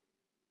say,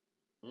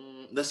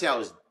 let's say I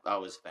was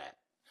fat.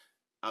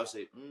 I would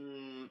say,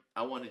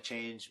 I want to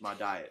change my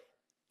diet.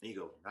 And you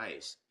go,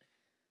 nice.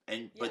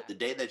 But the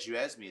day that you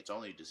asked me, it's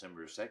only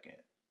December 2nd,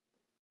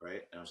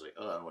 right? And I was like,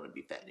 oh, I don't want to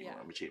be fat anymore.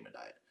 I'm going to change my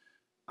diet.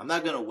 I'm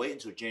not going to wait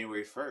until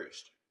January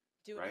 1st,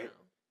 do it right? now.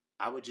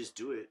 I would just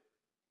do it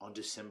on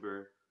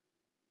December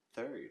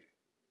 3rd.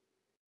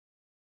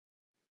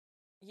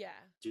 Yeah.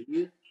 Do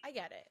you? I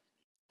get it.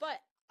 But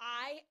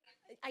I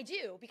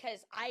do,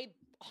 because I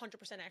 100%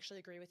 actually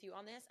agree with you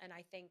on this, and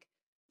I think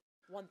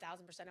 1,000%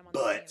 I'm on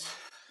the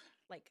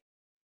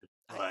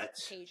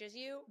same page as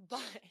you,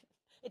 but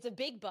it's a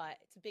big but.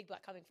 It's a big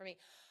but coming from me.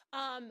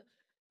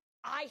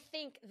 I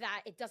think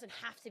that it doesn't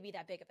have to be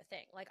that big of a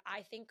thing. Like,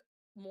 I think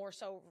more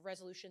so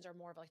resolutions are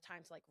more of like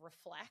time to like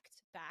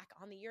reflect back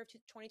on the year of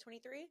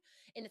 2023,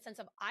 in the sense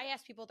of, I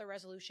ask people their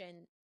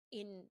resolution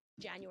in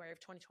January of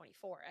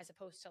 2024 as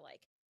opposed to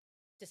like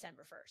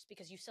December 1st,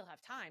 because you still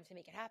have time to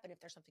make it happen if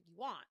there's something you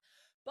want.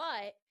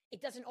 But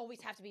it doesn't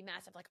always have to be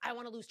massive. Like, I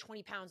want to lose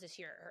 20 pounds this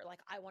year, or like,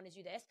 I want to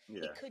do this.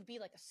 Yeah. It could be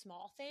like a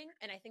small thing.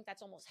 And I think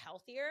that's almost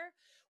healthier,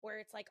 where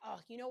it's like, oh,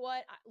 you know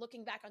what?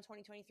 Looking back on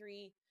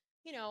 2023,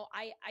 you know,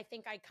 I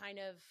think I kind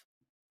of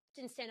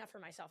didn't stand up for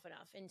myself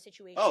enough in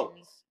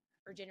situations,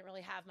 or didn't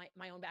really have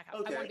my own back.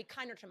 Okay. I want to be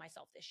kinder to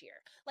myself this year.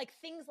 Like,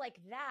 things like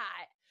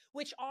that,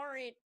 which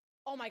aren't,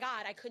 oh my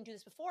God, I couldn't do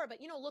this before.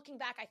 But, you know, looking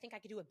back, I think I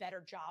could do a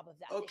better job of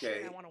that this year,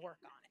 and I want to work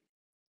on it.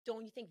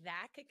 Don't you think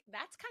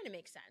that's kind of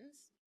makes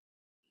sense?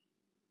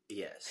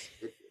 Yes,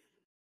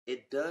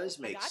 it does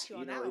make sense.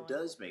 You know, it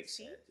does make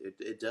sense.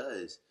 It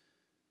does.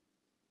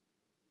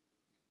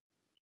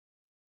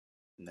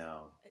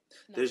 No,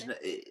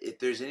 if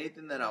there's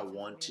anything that I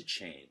want to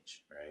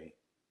change, right?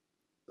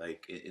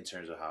 Like in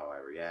terms of how I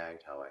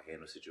react, how I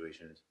handle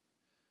situations,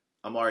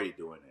 I'm already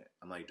doing it.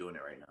 I'm like doing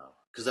it right now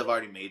because I've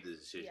already made the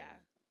decision. Yeah.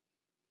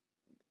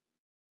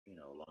 You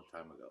know, a long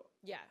time ago.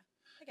 Yeah.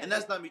 And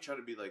that's not me trying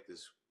to be like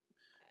this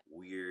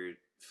weird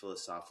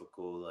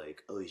philosophical,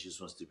 like, oh, he just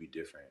wants to be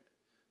different.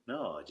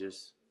 No, I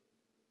just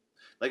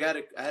like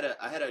I had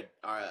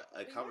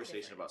a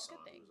conversation about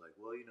someone who was like,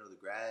 well, you know, the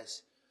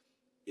grass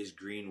is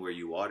green where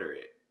you water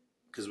it,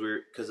 because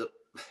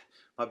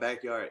my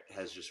backyard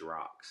has just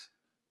rocks,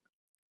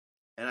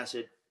 and I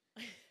said,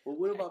 well,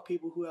 what about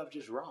people who have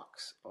just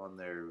rocks on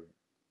their,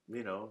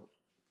 you know,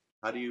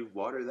 how do you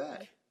water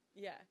that?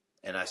 Yeah.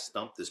 And I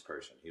stumped this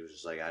person. He was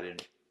just like, I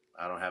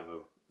don't have a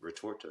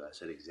retort to that. I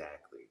said,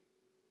 exactly.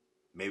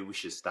 Maybe we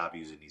should stop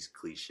using these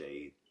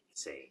cliche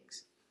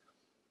sayings.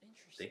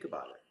 Think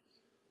about it.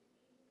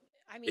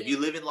 I mean, if you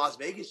live in Las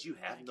Vegas, you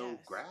have no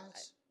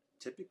grass,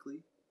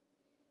 typically.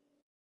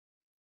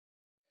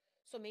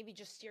 So maybe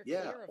just steer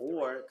clear of the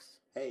rocks.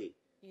 Hey,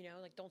 you know,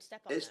 like, don't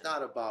step on It's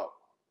not about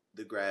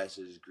the grass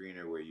is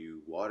greener where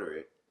you water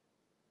it.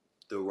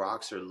 The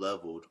rocks are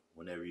leveled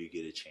whenever you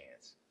get a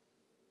chance.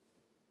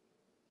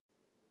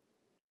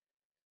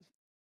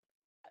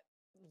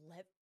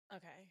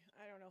 Okay,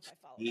 I don't know if I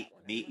followed that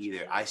one. Me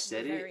either. I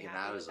said it, and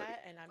I was like,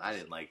 I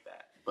didn't like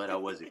that, but I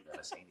wasn't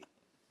gonna say anything.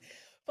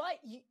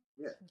 But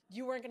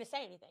you weren't gonna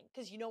say anything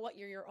because you know what?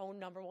 You're your own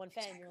number one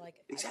fan. You're like,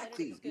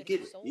 exactly. You get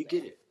it. You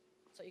get it.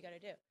 That's what you got to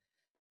do.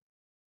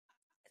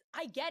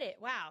 I get it.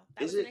 Wow,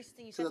 that was the nicest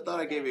thing you said. Because I thought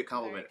I gave you a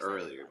compliment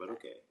earlier, but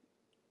okay.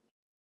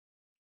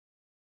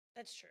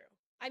 That's true.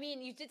 I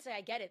mean, you did say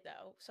I get it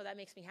though, so that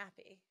makes me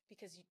happy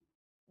because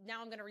now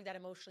I'm going to read that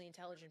emotionally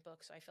intelligent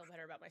book, so I feel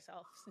better about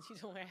myself since you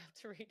told me I have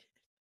to read it.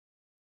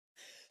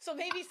 So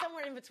maybe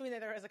somewhere in between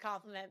there was a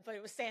compliment, but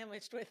it was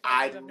sandwiched with.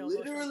 I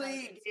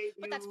literally gave you.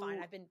 But that's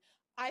fine. I've been.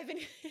 I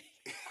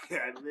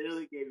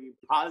literally gave you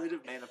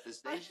positive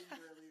manifestations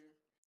earlier.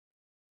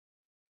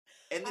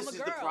 And this is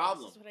the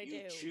problem.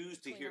 You choose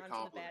to hear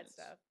compliments.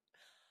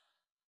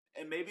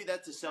 And maybe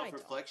that's a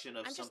self-reflection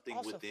of something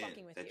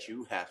within that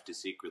you have to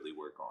secretly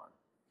work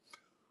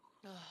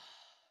on.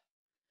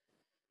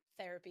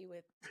 Therapy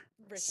with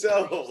Ricky.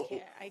 So,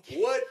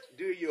 what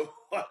do you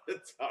want to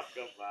talk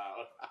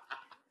about?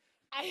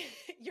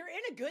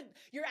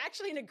 You're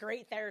actually in a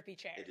great therapy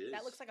chair. It is.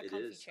 That looks like a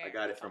comfy chair. I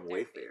got it from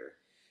Wayfair.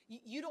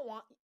 You don't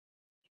want.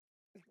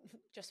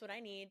 Just what I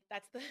need.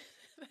 That's the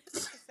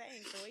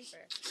saying for wafer.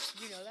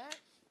 Did you know that?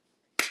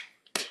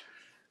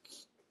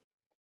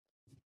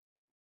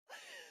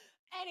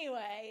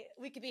 Anyway,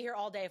 we could be here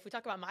all day. If we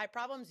talk about my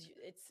problems,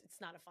 it's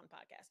not a fun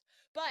podcast.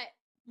 But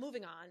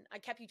moving on, I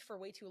kept you for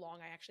way too long.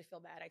 I actually feel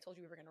bad. I told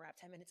you we were going to wrap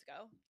 10 minutes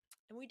ago,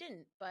 and we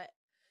didn't. But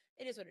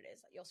it is what it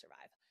is. You'll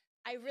survive.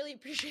 I really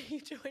appreciate you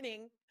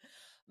joining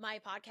my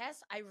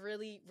podcast. I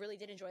really, really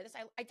did enjoy this.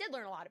 I did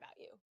learn a lot about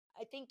you.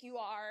 I think you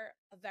are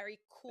a very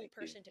cool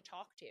person to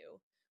talk to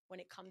when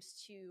it comes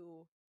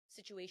to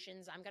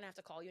situations. I'm going to have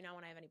to call you now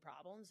when I have any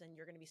problems, and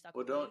you're going to be stuck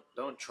with me.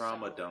 Don't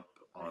trauma dump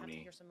I'm on have me.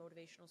 To hear some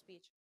motivational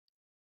speech.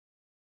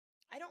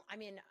 I don't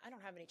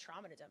have any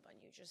trauma to dump on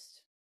you,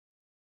 just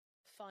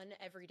fun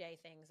everyday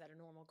things that a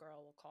normal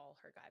girl will call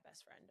her guy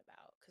best friend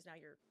about, because now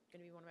you're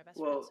going to be one of my best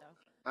friends. So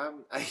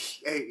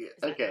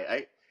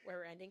where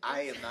we're ending?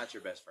 I am not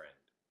your best friend.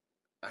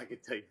 I can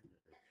tell you.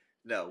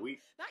 No,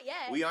 not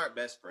yet. We aren't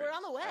best friends. We're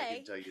on the way. I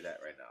can tell you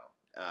that right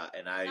now.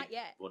 And I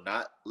will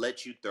not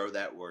let you throw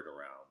that word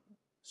around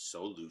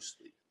so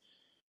loosely.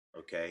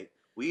 Okay?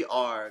 We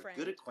are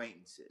good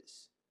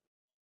acquaintances.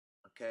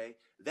 Okay?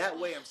 That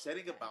way I'm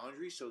setting a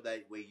boundary so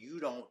that way you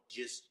don't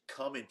just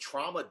come and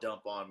trauma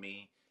dump on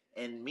me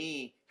and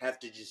me have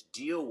to just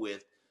deal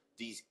with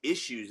these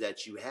issues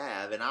that you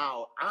have, and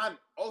I'm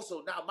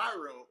also now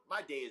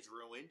my day is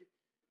ruined.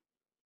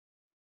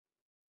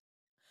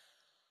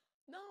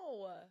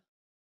 No,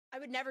 I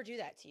would never do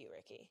that to you,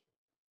 Ricky.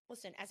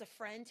 Listen, as a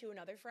friend to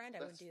another friend, I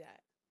wouldn't do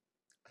that.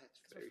 That's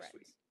very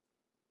sweet.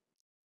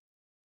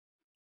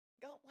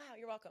 Wow,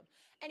 you're welcome.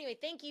 Anyway,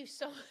 thank you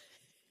so much.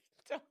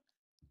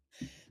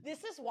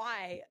 This is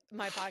why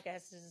my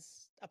podcast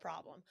is a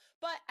problem.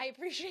 But I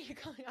appreciate you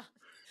coming on.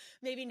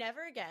 Maybe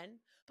never again.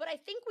 But I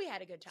think we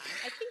had a good time.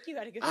 I think you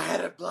had a good time. I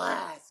had a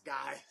blast,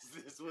 guys.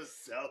 This was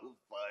so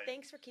fun.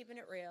 Thanks for keeping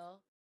it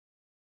real.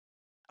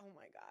 Oh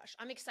my gosh.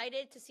 I'm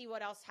excited to see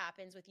what else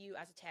happens with you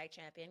as a tag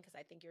champion, because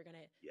I think you're going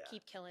to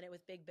keep killing it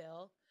with Big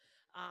Bill.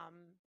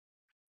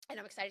 And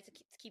I'm excited to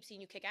keep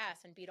seeing you kick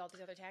ass and beat all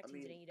these other tag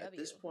teams in AEW. At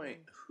this point,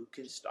 who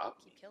can stop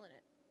me? Keep killing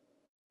it.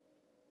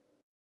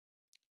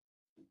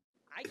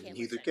 I can't.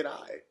 Neither can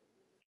I.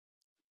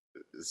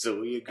 So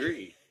we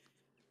agree.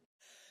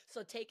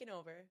 So taking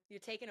over.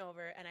 You're taking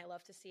over, and I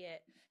love to see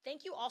it.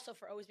 Thank you also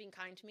for always being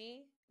kind to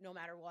me, no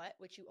matter what,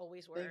 which you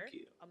always were. Thank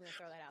you. I'm going to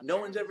throw that out No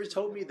there. one's ever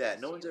told me that.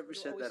 No one's ever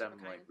said that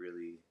I'm like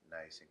really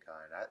nice and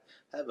kind.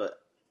 I have a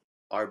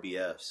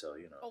RBF, so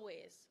you know.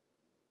 Always.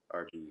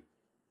 RB.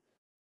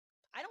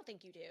 I don't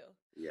think you do.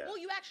 Yeah. Well,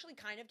 you actually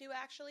kind of do,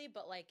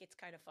 but like it's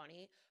kind of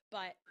funny.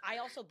 But I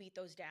also beat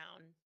those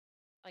down,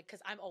 like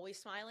because I'm always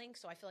smiling,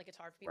 so I feel like it's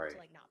hard for people to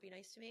like not be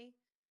nice to me,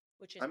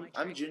 which is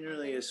I'm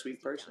genuinely a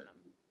sweet person.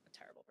 I'm a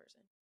terrible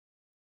person.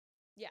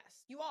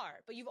 Yes, you are,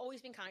 but you've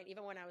always been kind.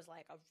 Even when I was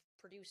like a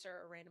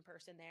producer, a random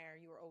person there,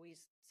 you were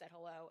always said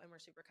hello and were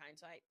super kind.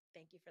 So I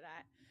thank you for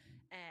that.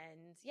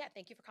 And yeah,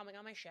 thank you for coming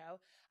on my show.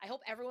 I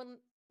hope everyone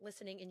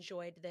listening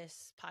enjoyed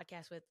this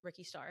podcast with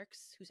Ricky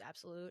Starks, who's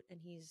absolute and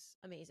he's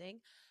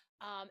amazing.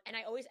 And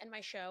I always end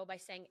my show by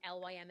saying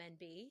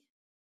LYMNB.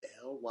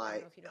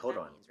 Hold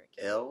on.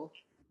 LYMNB.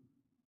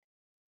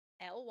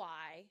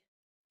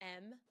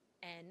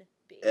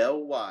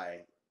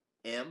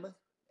 LYM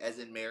as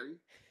in Mary.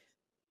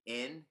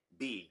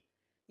 NB.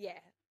 Yeah.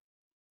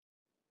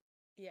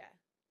 Yeah.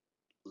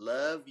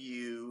 Love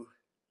you,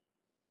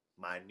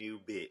 my new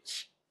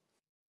bitch.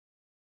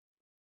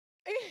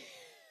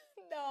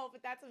 No,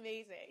 but that's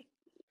amazing.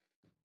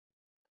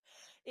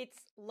 It's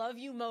love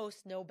you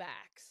most, no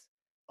backs.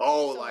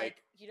 Oh, so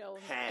like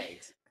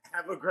hags.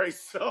 Have a great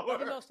summer. Love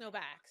you most, no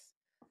backs.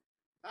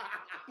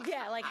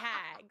 Yeah, like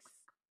hags.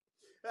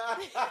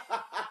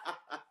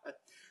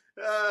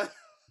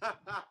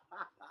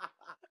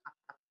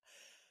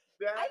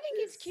 I think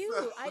it's cute.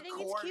 So I think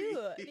corny.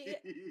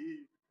 It's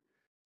cute.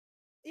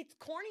 It's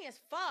corny as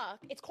fuck.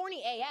 It's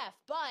corny AF,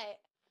 but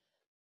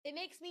it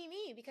makes me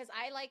me because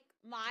I like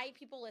my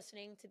people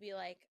listening to be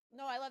like,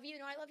 no, I love you.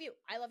 No, I love you.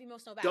 I love you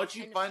most, no backs. Don't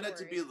you find that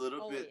to be a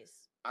little bit,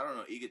 I don't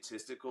know,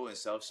 egotistical and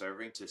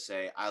self-serving to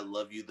say, I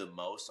love you the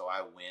most, so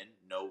I win.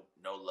 No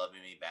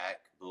loving me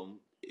back. Boom.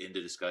 End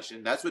of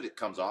discussion. That's what it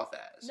comes off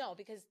as. No,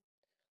 because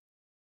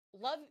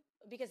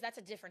that's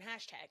a different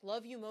hashtag.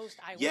 Love you most,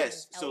 I win.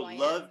 Yes, so LYM.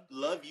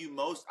 love you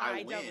most,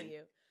 I win.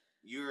 IW.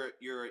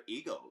 You're an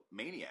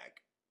egomaniac.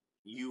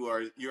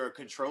 You're a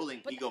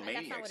controlling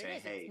egomaniac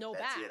saying, "Hey, no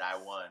that's backs. it. I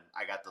won.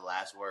 I got the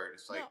last word."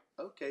 It's like,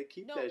 okay,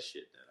 keep that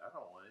shit then. I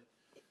don't want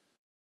it.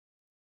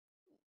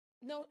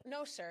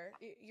 No, sir.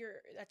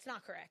 That's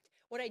not correct.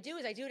 What I do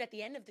is I do it at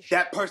the end of the show.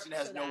 That person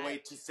has no way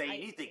to say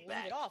anything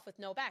back. Leave it off with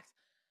no backs.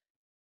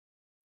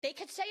 They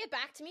could say it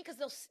back to me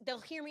because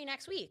they'll hear me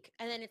next week,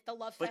 and then if the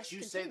love fest But you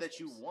continues. say that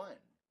you won.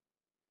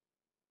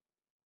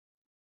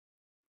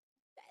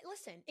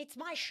 Listen, it's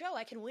my show.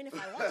 I can win if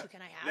I want to.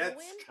 Can I have a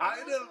win?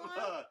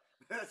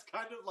 That's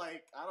kind of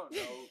like, I don't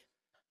know,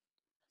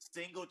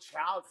 single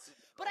child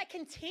syndrome. But I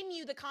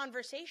continue the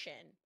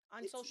conversation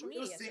on social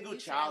media. Single so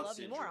child I love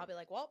syndrome. you more. I'll be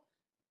like, well,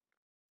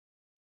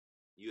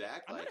 you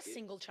act I'm like not a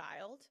single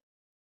child.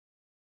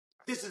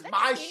 This is That's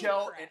my incorrect.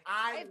 show, and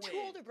I have win. 2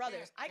 older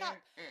brothers. I got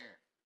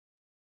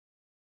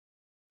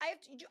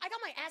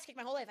my ass kicked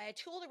my whole life. I had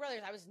 2 older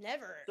brothers. I was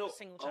never a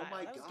single child. Oh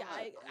my God.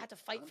 I had to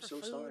fight for food.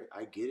 I'm so sorry.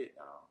 I get it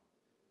now.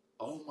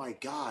 Oh my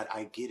God,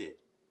 I get it.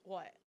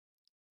 What?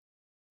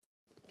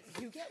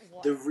 You get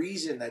what? The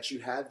reason that you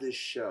have this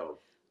show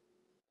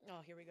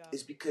here we go.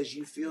 is because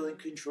you feel in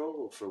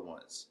control for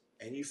once.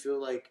 And you feel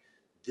like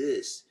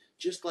this,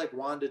 just like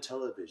Wanda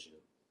Television,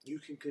 you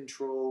can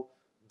control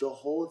the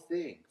whole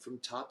thing from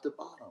top to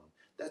bottom.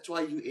 That's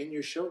why you end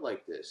your show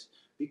like this.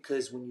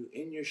 Because when you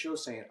end your show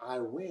saying, I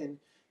win,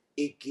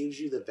 it gives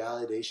you the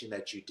validation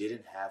that you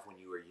didn't have when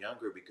you were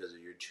younger because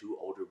of your 2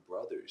 older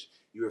brothers.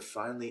 You are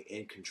finally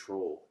in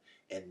control.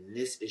 And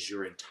this is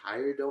your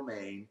entire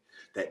domain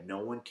that no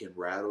one can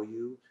rattle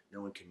you.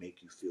 No one can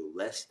make you feel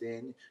less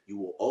than. You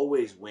will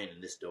always win in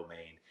this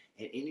domain.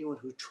 And anyone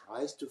who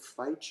tries to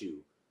fight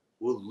you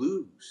will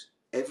lose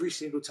every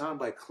single time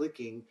by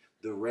clicking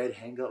the red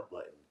hang up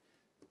button.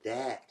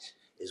 That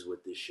is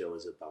what this show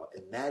is about.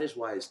 And that is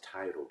why it's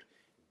titled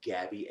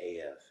Gabby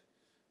AF.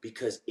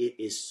 Because it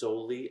is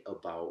solely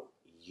about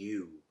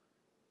you.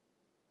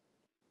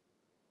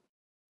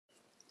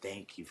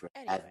 Thank you for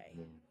having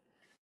me.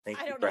 Thank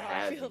you for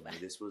having me.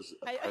 This was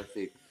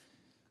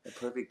a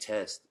perfect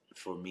test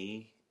for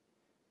me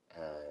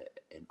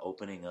in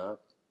opening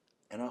up.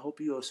 And I hope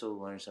you also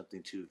learn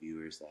something too,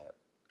 viewers, that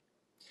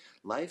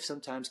life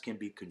sometimes can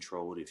be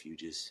controlled if you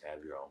just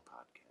have your own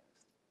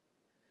podcast.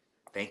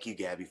 Thank you,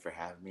 Gabby, for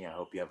having me. I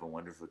hope you have a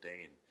wonderful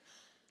day and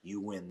you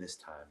win this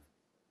time.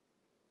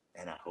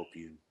 And I hope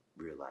you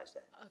realize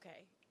that.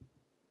 Okay.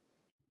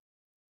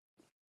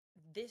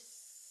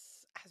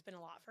 This has been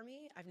a lot for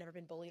me. I've never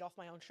been bullied off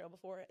my own show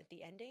before at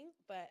the ending,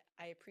 but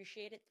I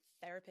appreciate it.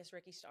 Therapist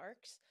Ricky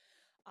Starks.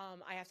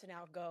 I have to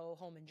now go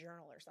home and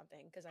journal or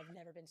something because I've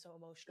never been so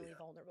emotionally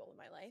vulnerable in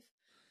my life.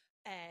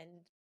 And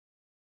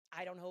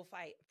I don't know if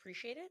I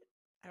appreciate it.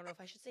 I don't know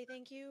if I should say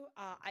thank you.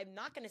 I'm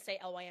not going to say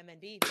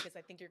LYMNB because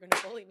I think you're going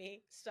to bully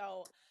me.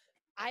 So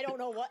I don't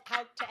know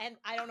how to end.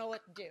 I don't know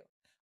what to do.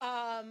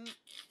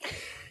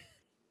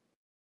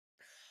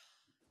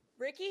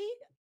 Ricky?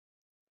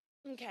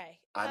 Okay.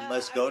 I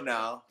must go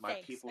now. My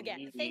thanks. people Again,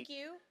 need thank me.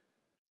 you.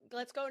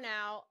 Let's go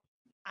now.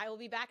 I will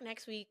be back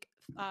next week.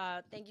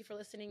 Thank you for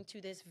listening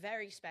to this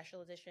very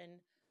special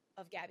edition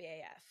of Gabby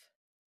AF.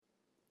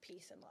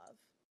 Peace and love.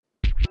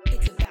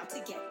 It's about to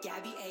get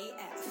Gabby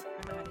AF.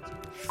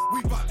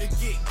 We about to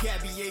get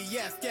Gabby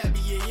AF,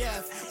 Gabby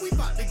AF. We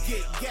about to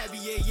get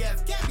Gabby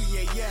AF,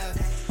 Gabby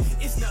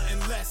AF. It's nothing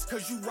less,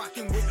 cause you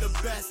rockin' with the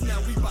best. Now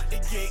we about to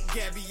get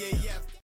Gabby AF.